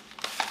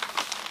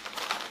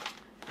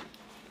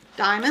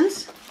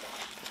diamonds.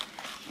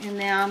 And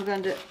now I'm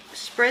going to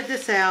spread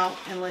this out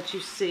and let you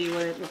see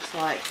what it looks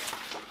like.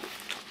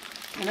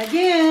 And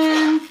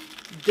again,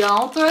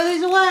 don't throw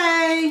these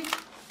away.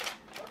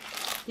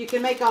 You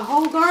can make a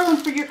whole garland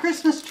for your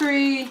Christmas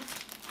tree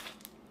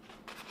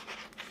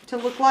to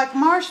look like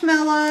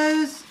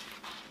marshmallows.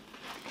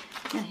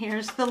 And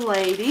here's the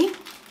lady.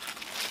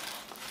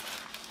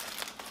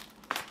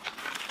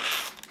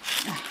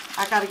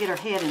 I got to get her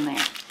head in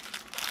there.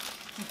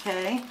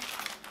 Okay.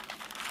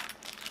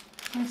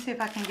 Let me see if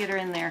I can get her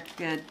in there.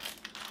 Good.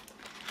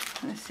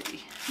 Let's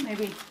see.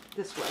 Maybe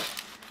this way.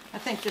 I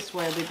think this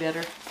way will be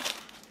better.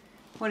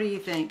 What do you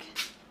think?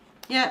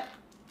 Yep,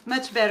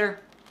 much better.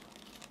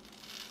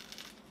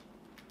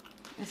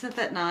 Isn't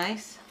that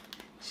nice?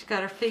 She's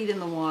got her feet in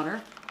the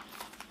water.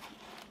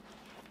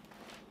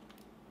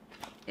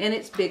 And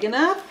it's big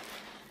enough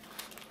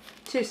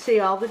to see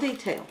all the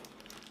detail.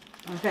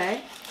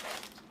 Okay?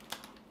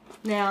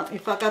 Now,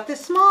 if I got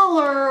this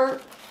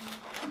smaller,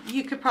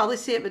 you could probably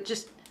see it, but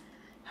just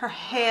her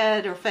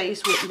head or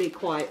face wouldn't be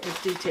quite as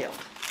detailed.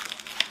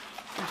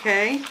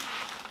 Okay?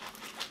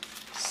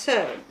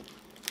 So,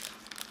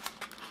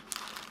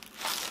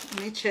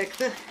 let me check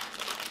the,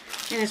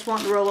 and it's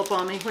wanting to roll up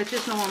on me, which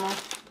is normal.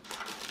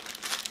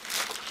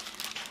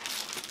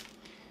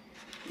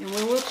 And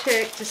we will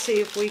check to see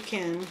if we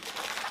can,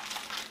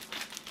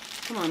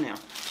 come on now.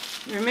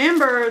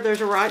 Remember,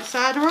 there's a right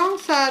side and a wrong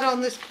side on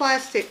this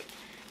plastic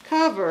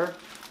cover.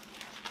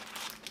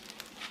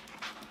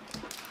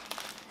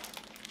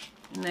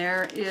 And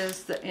there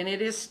is the, and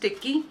it is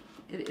sticky.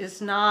 It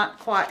is not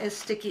quite as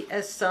sticky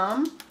as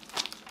some,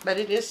 but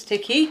it is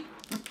sticky.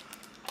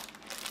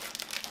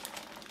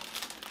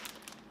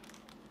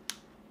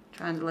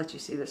 Trying to let you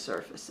see the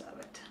surface of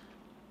it.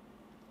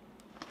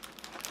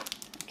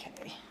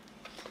 Okay.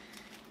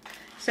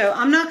 So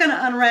I'm not going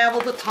to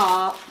unravel the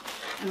top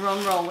and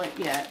unroll it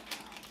yet.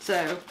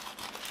 So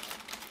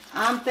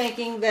I'm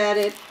thinking that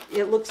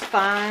it looks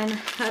fine.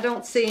 I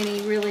don't see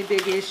any really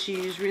big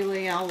issues.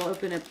 Really, I'll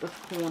open at the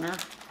corner.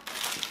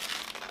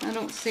 I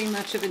don't see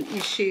much of an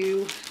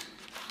issue.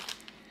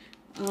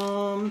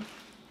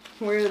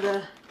 Where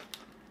the,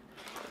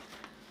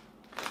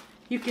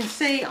 you can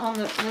see on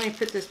the, let me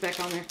put this back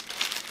on there.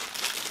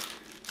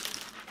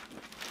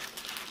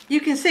 You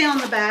can see on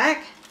the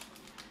back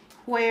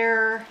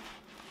where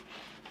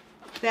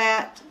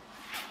that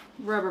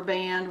rubber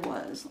band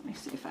was. Let me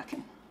see if I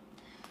can.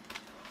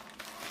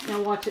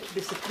 Now watch it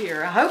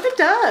disappear. I hope it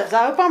does.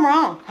 I hope I'm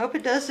wrong. I hope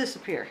it does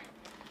disappear.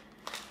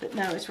 But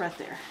no, it's right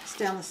there. It's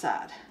down the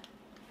side.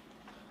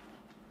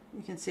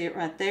 You can see it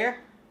right there.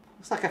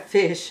 Looks like a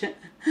fish.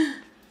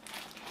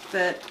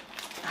 But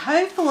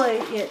hopefully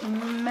it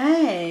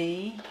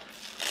may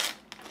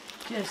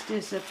just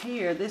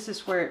disappear. This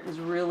is where it was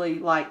really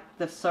like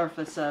the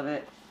surface of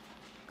it,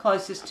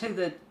 closest to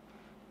the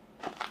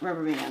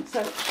rubber band. So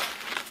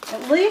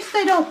at least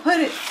they don't put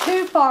it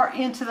too far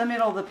into the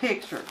middle of the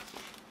picture.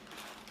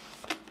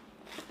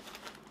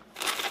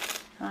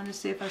 Trying to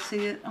see if I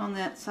see it on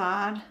that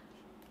side.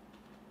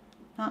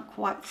 Not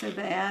quite so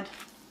bad.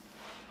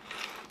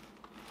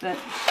 But,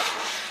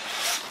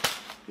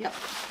 yep.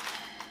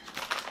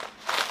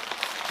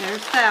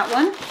 There's that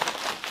one.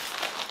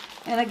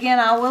 And again,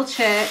 I will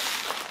check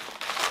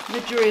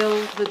the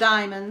drill, the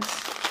diamonds,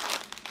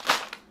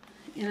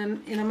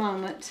 in a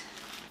moment.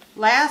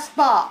 Last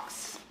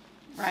box,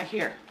 right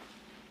here.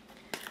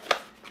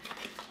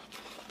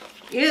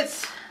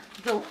 It's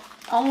the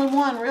only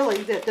one,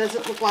 really, that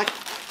doesn't look like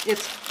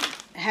it's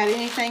had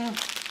any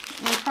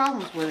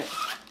problems with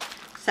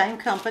it. Same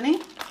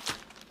company.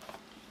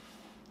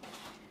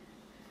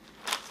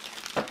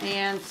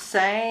 And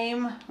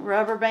same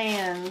rubber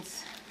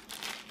bands.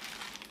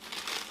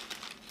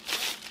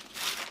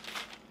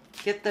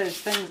 Get those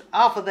things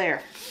off of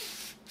there.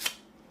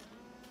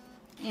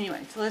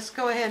 Anyway, so let's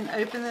go ahead and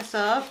open this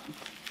up.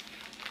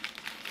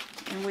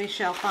 And we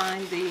shall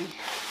find the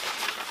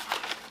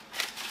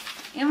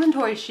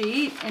inventory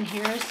sheet. And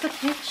here's the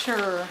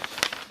picture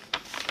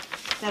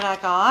that I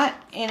got.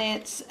 And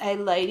it's a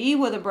lady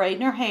with a braid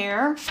in her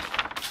hair.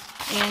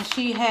 And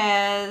she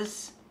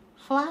has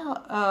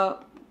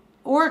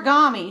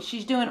origami.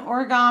 She's doing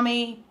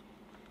origami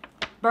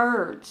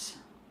birds.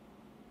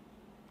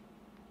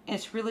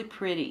 It's really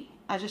pretty.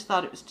 I just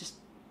thought it was just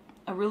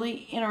a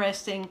really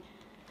interesting,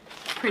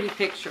 pretty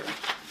picture.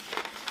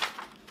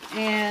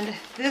 And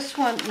this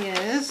one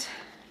is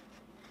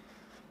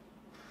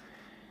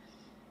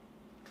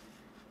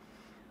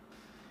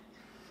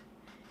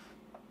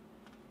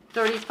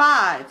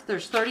 $35.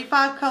 There's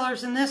 35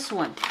 colors in this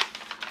one.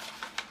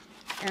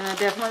 And I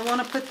definitely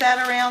want to put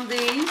that around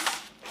these.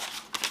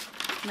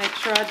 Make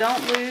sure I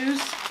don't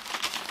lose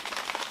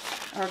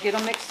or get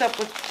them mixed up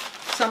with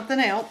something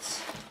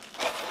else.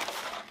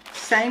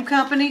 Same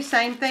company,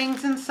 same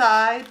things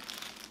inside.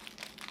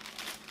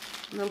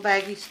 Little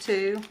baggies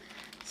too.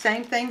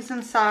 Same things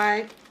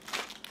inside.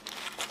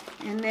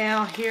 And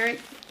now here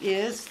it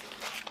is.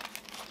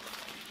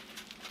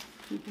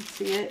 You can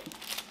see it.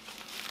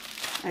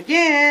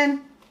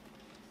 Again.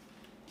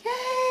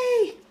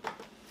 Yay!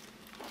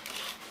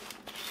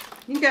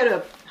 You can go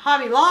to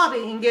Hobby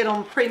Lobby and get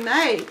them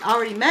pre-made,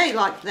 already made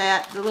like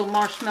that. The little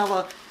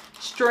marshmallow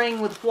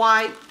string with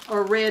white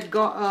or red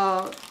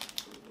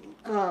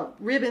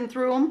ribbon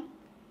through them.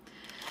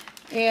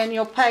 And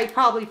you'll pay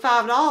probably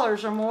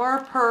 $5 or more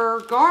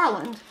per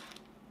garland.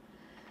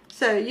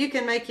 So you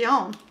can make your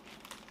own.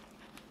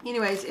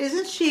 Anyways,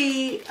 isn't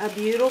she a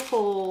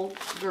beautiful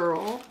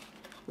girl,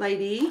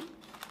 lady?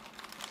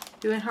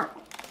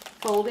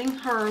 folding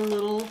her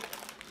little,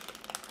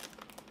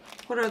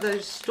 what are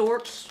those,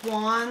 storks,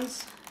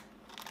 swans,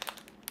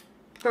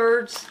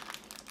 birds,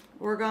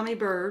 origami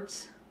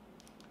birds.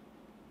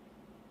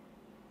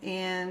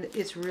 And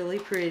it's really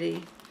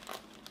pretty,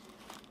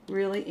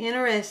 really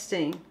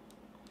interesting.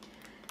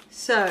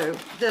 So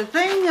the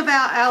thing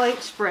about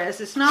AliExpress,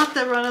 it's not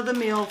the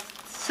run-of-the-mill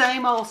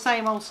same old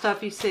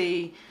stuff you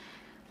see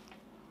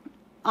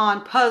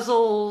on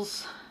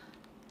puzzles,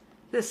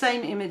 the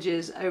same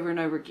images over and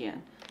over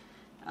again.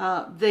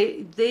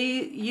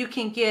 You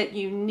can get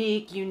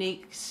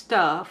unique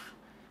stuff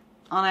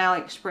on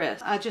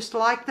AliExpress. I just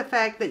like the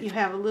fact that you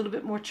have a little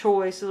bit more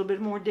choice, a little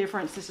bit more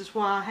difference. This is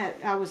why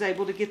I was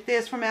able to get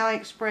this from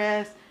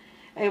AliExpress,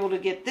 able to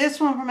get this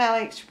one from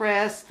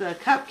AliExpress, the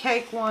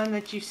cupcake one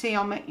that you see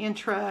on my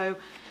intro.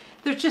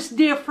 They're just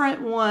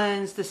different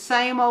ones, the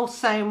same old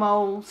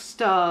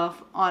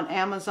stuff on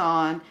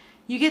Amazon.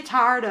 You get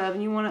tired of,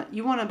 and you want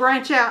to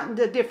branch out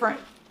into different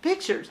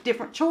pictures,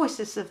 different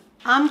choices.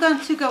 I'm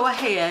going to go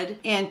ahead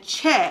and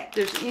check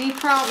if there's any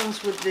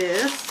problems with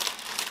this.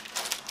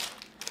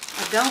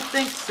 I don't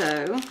think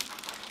so.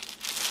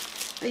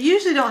 I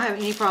usually don't have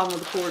any problem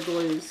with the cord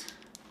glues.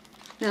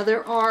 Now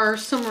there are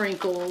some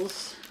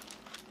wrinkles,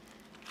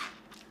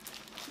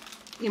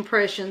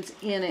 impressions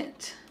in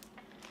it,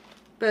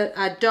 but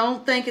I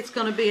don't think it's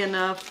going to be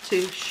enough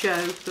to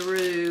show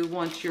through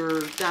once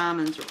your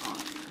diamonds are on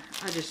there.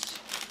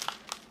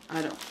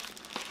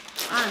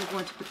 I'm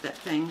going to put that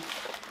thing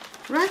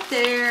right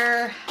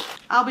there.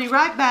 I'll be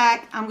right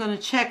back. I'm going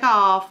to check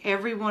off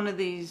every one of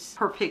these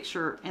per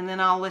picture, and then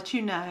I'll let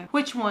you know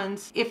which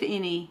ones, if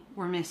any,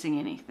 were missing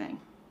anything.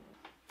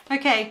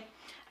 Okay,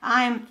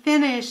 I am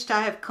finished.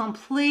 I have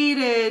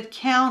completed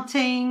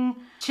counting,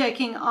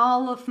 checking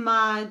all of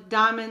my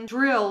diamond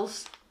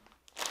drills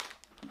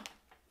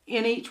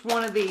in each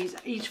one of these,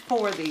 each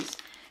 4 of these.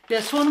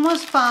 This one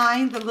was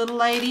fine. The little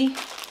lady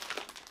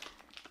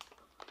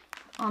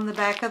on the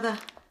back of the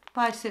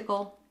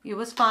bicycle, it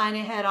was fine.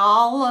 It had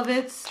all of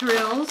its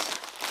drills.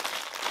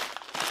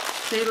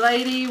 The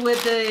lady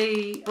with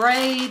the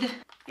braid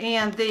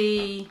and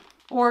the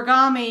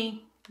origami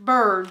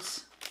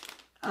birds,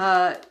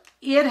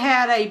 it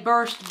had a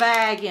burst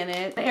bag in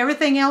it.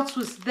 Everything else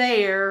was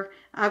there.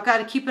 I've got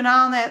to keep an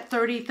eye on that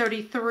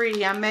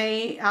 3033.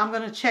 I'm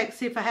going to check,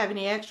 see if I have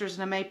any extras,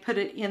 and I may put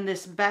it in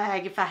this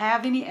bag if I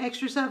have any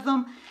extras of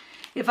them.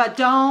 If I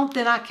don't,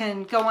 then I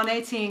can go on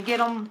Etsy and get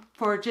them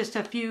for just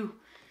a few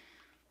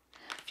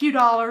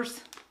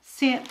dollars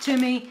sent to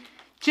me,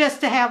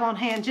 just to have on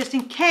hand, just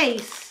in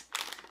case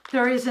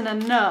there isn't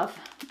enough.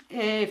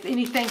 If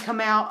anything come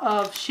out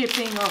of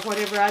shipping or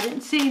whatever. I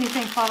didn't see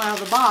anything fall out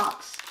of the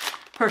box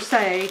per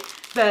se,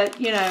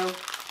 but you know,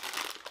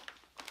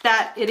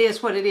 that it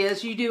is what it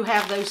is. You do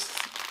have those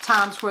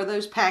times where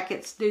those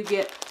packets do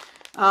get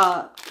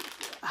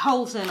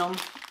holes in them,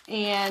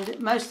 and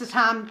most of the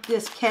time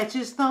this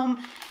catches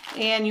them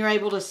and you're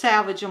able to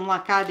salvage them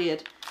like I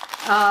did.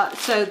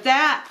 So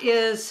that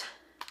is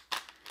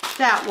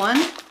that one.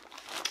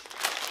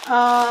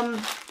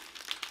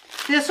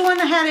 This one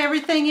had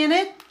everything in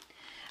it.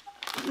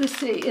 Let's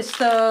see, it's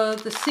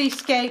the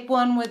seascape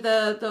one with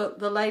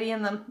the lady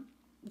and the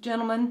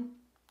gentleman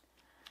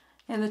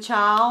and the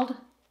child.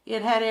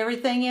 It had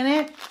everything in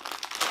it.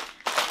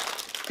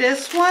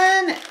 This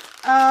one,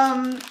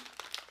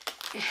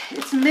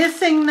 it's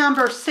missing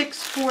number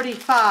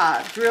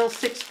 645, drill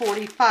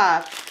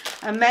 645.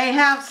 I may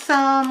have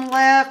some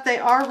left. They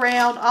are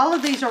round. All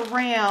of these are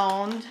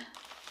round,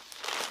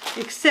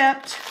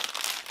 except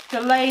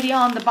the lady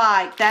on the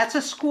bike. That's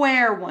a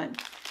square one.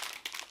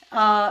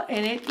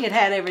 And it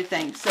had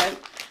everything. So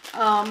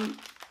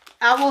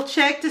I will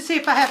check to see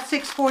if I have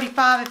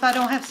 645. If I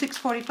don't have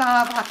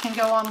 645, I can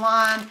go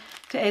online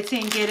to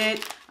Etsy and get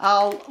it.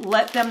 I'll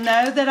let them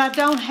know that I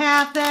don't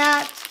have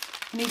that.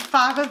 I need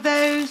 5 of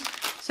those,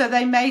 so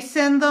they may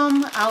send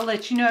them. I'll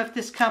let you know if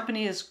this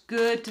company is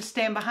good to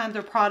stand behind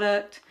their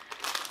product.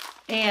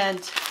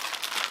 And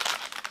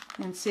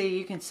see,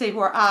 you can see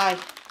where I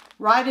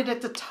write it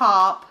at the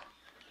top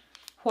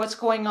what's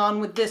going on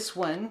with this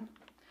one.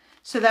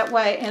 So that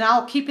way, and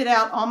I'll keep it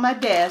out on my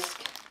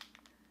desk.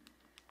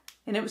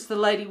 And it was the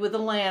lady with the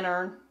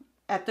lantern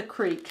at the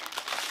creek,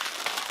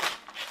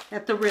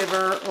 at the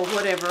river or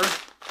whatever.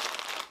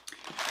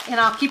 And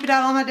I'll keep it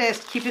out on my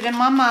desk, keep it in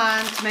my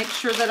mind to make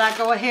sure that I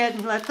go ahead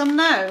and let them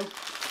know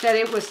that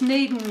it was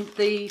needing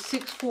the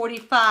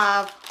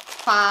 645,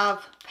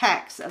 5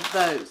 packs of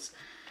those.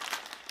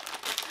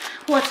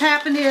 What's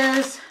happened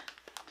is,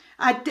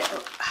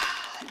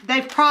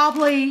 they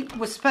probably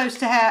was supposed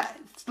to have,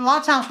 a lot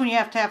of times when you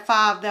have to have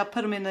 5, they'll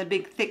put them in the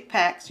big thick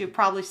packs. You've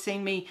probably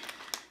seen me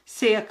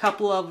see a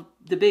couple of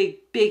the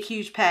big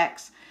huge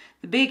packs.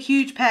 The big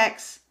huge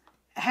packs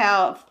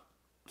have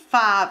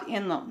 5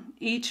 in them.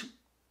 Each,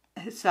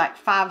 it's like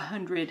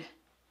 500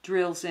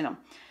 drills in them.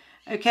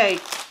 Okay,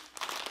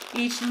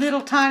 each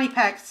little tiny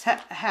packs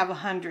have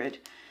 100.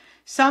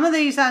 Some of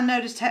these I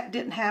noticed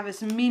didn't have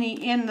as many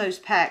in those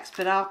packs,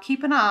 but I'll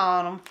keep an eye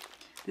on them.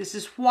 This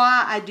is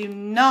why I do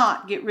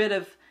not get rid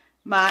of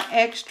my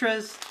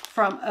extras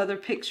from other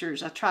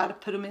pictures. I try to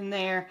put them in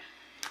there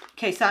in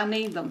case I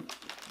need them.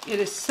 It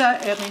is so,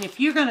 I mean, if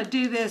you're going to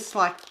do this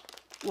like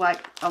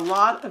a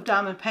lot of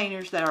diamond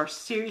painters that are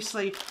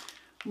seriously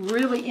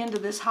really into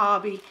this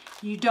hobby,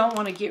 you don't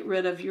want to get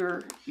rid of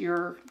your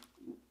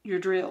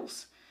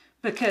drills,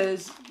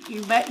 because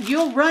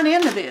you'll run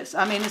into this.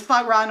 I mean, it's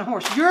like riding a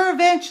horse. You're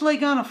eventually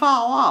going to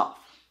fall off.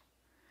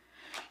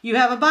 You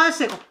have a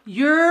bicycle,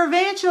 you're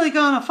eventually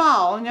going to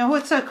fall. You know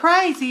what's so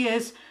crazy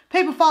is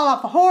people fall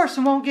off a horse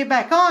and won't get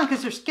back on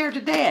because they're scared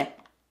to death.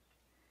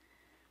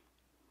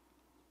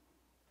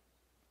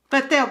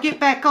 But they'll get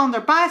back on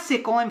their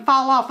bicycle and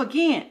fall off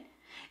again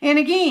and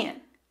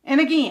again and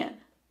again.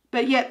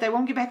 But yet they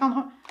won't get back on the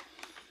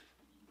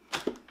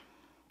horse.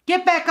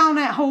 Get back on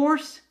that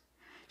horse.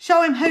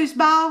 Show him who's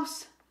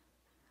boss.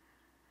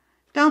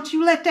 Don't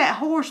you let that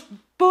horse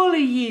bully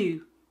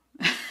you.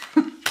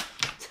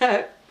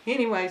 So,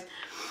 anyways,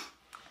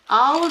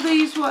 all of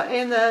these were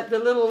in the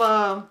little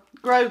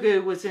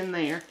Grogu was in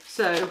there.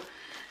 So,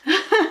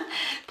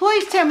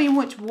 please tell me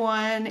which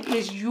one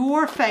is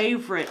your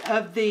favorite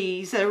of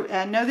these.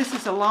 I know this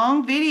is a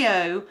long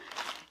video,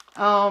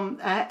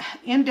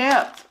 in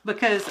depth,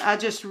 because I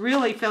just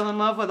really fell in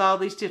love with all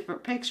these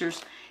different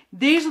pictures.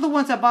 These are the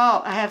ones I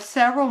bought. I have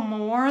several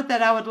more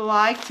that I would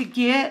like to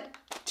get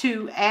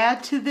to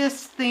add to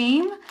this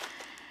theme.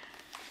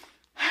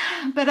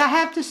 But I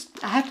have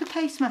to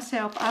pace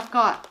myself. I've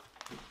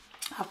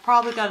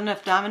probably got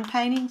enough diamond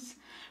paintings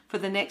for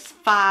the next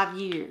 5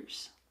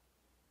 years.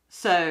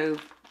 So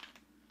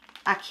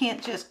I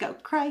can't just go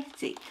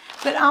crazy.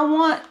 But I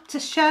want to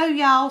show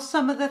y'all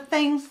some of the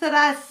things that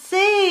I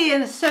see,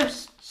 and it's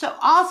so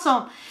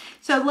awesome.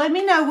 So let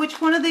me know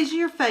which one of these are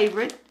your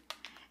favorite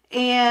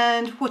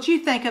and what you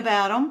think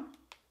about them.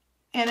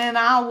 And then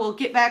I will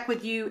get back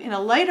with you in a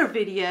later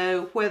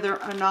video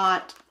whether or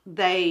not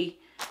they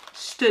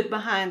stood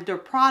behind their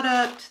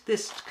product,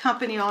 this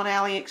company on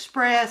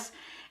AliExpress,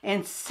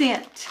 and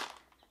sent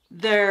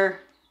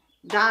their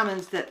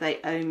diamonds that they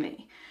owe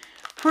me.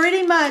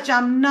 Pretty much,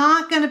 I'm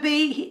not going to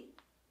be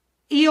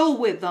ill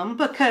with them,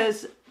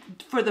 because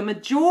for the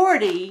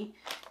majority,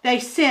 they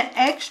sent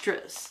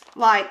extras.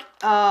 Like,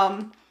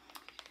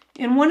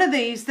 in one of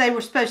these, they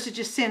were supposed to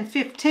just send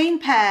 15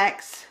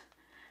 packs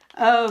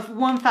of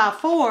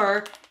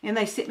 154, and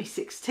they sent me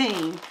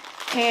 16.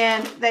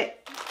 And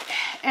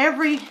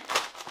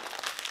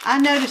I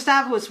noticed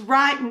I was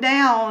writing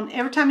down,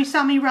 every time you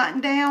saw me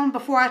writing down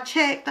before I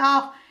checked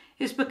off,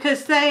 is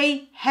because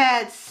they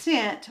had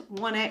sent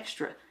one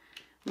extra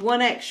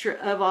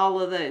of all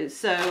of those.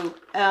 So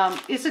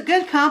it's a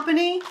good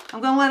company.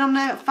 I'm going to let them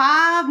know.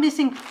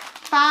 Missing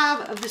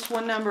 5 of this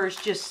one number is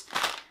just,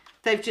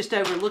 they've just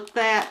overlooked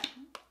that.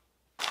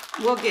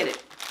 We'll get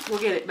it. We'll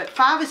get it. But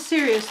 5 is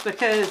serious,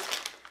 because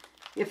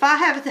if I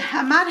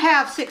might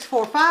have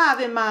 645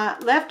 in my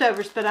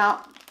leftovers, but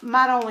I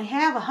might only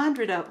have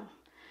 100 of them.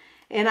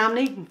 And I'm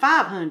needing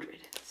 500.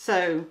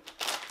 So,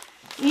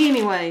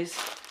 anyways,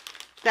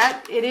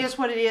 it is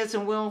what it is,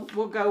 and we'll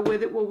go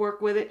with it. We'll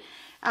work with it.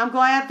 I'm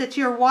glad that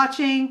you're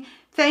watching.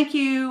 Thank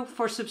you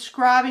for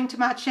subscribing to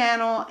my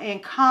channel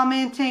and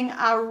commenting.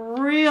 I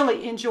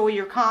really enjoy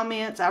your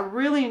comments. I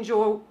really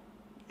enjoy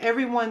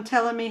everyone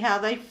telling me how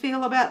they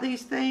feel about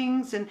these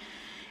things, and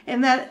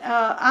that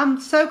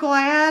I'm so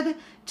glad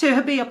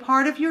to be a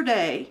part of your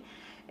day.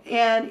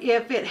 And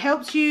if it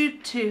helps you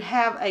to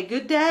have a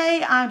good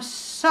day, I'm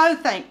so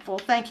thankful.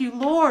 Thank you,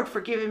 Lord, for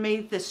giving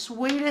me the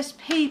sweetest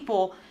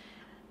people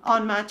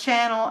on my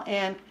channel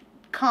and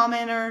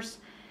commenters.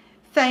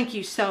 Thank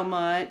you so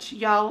much.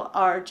 Y'all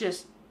are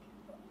just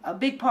a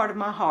big part of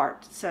my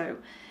heart. So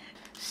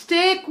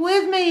stick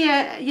with me,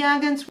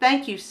 young'uns.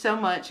 Thank you so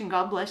much, and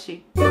God bless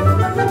you.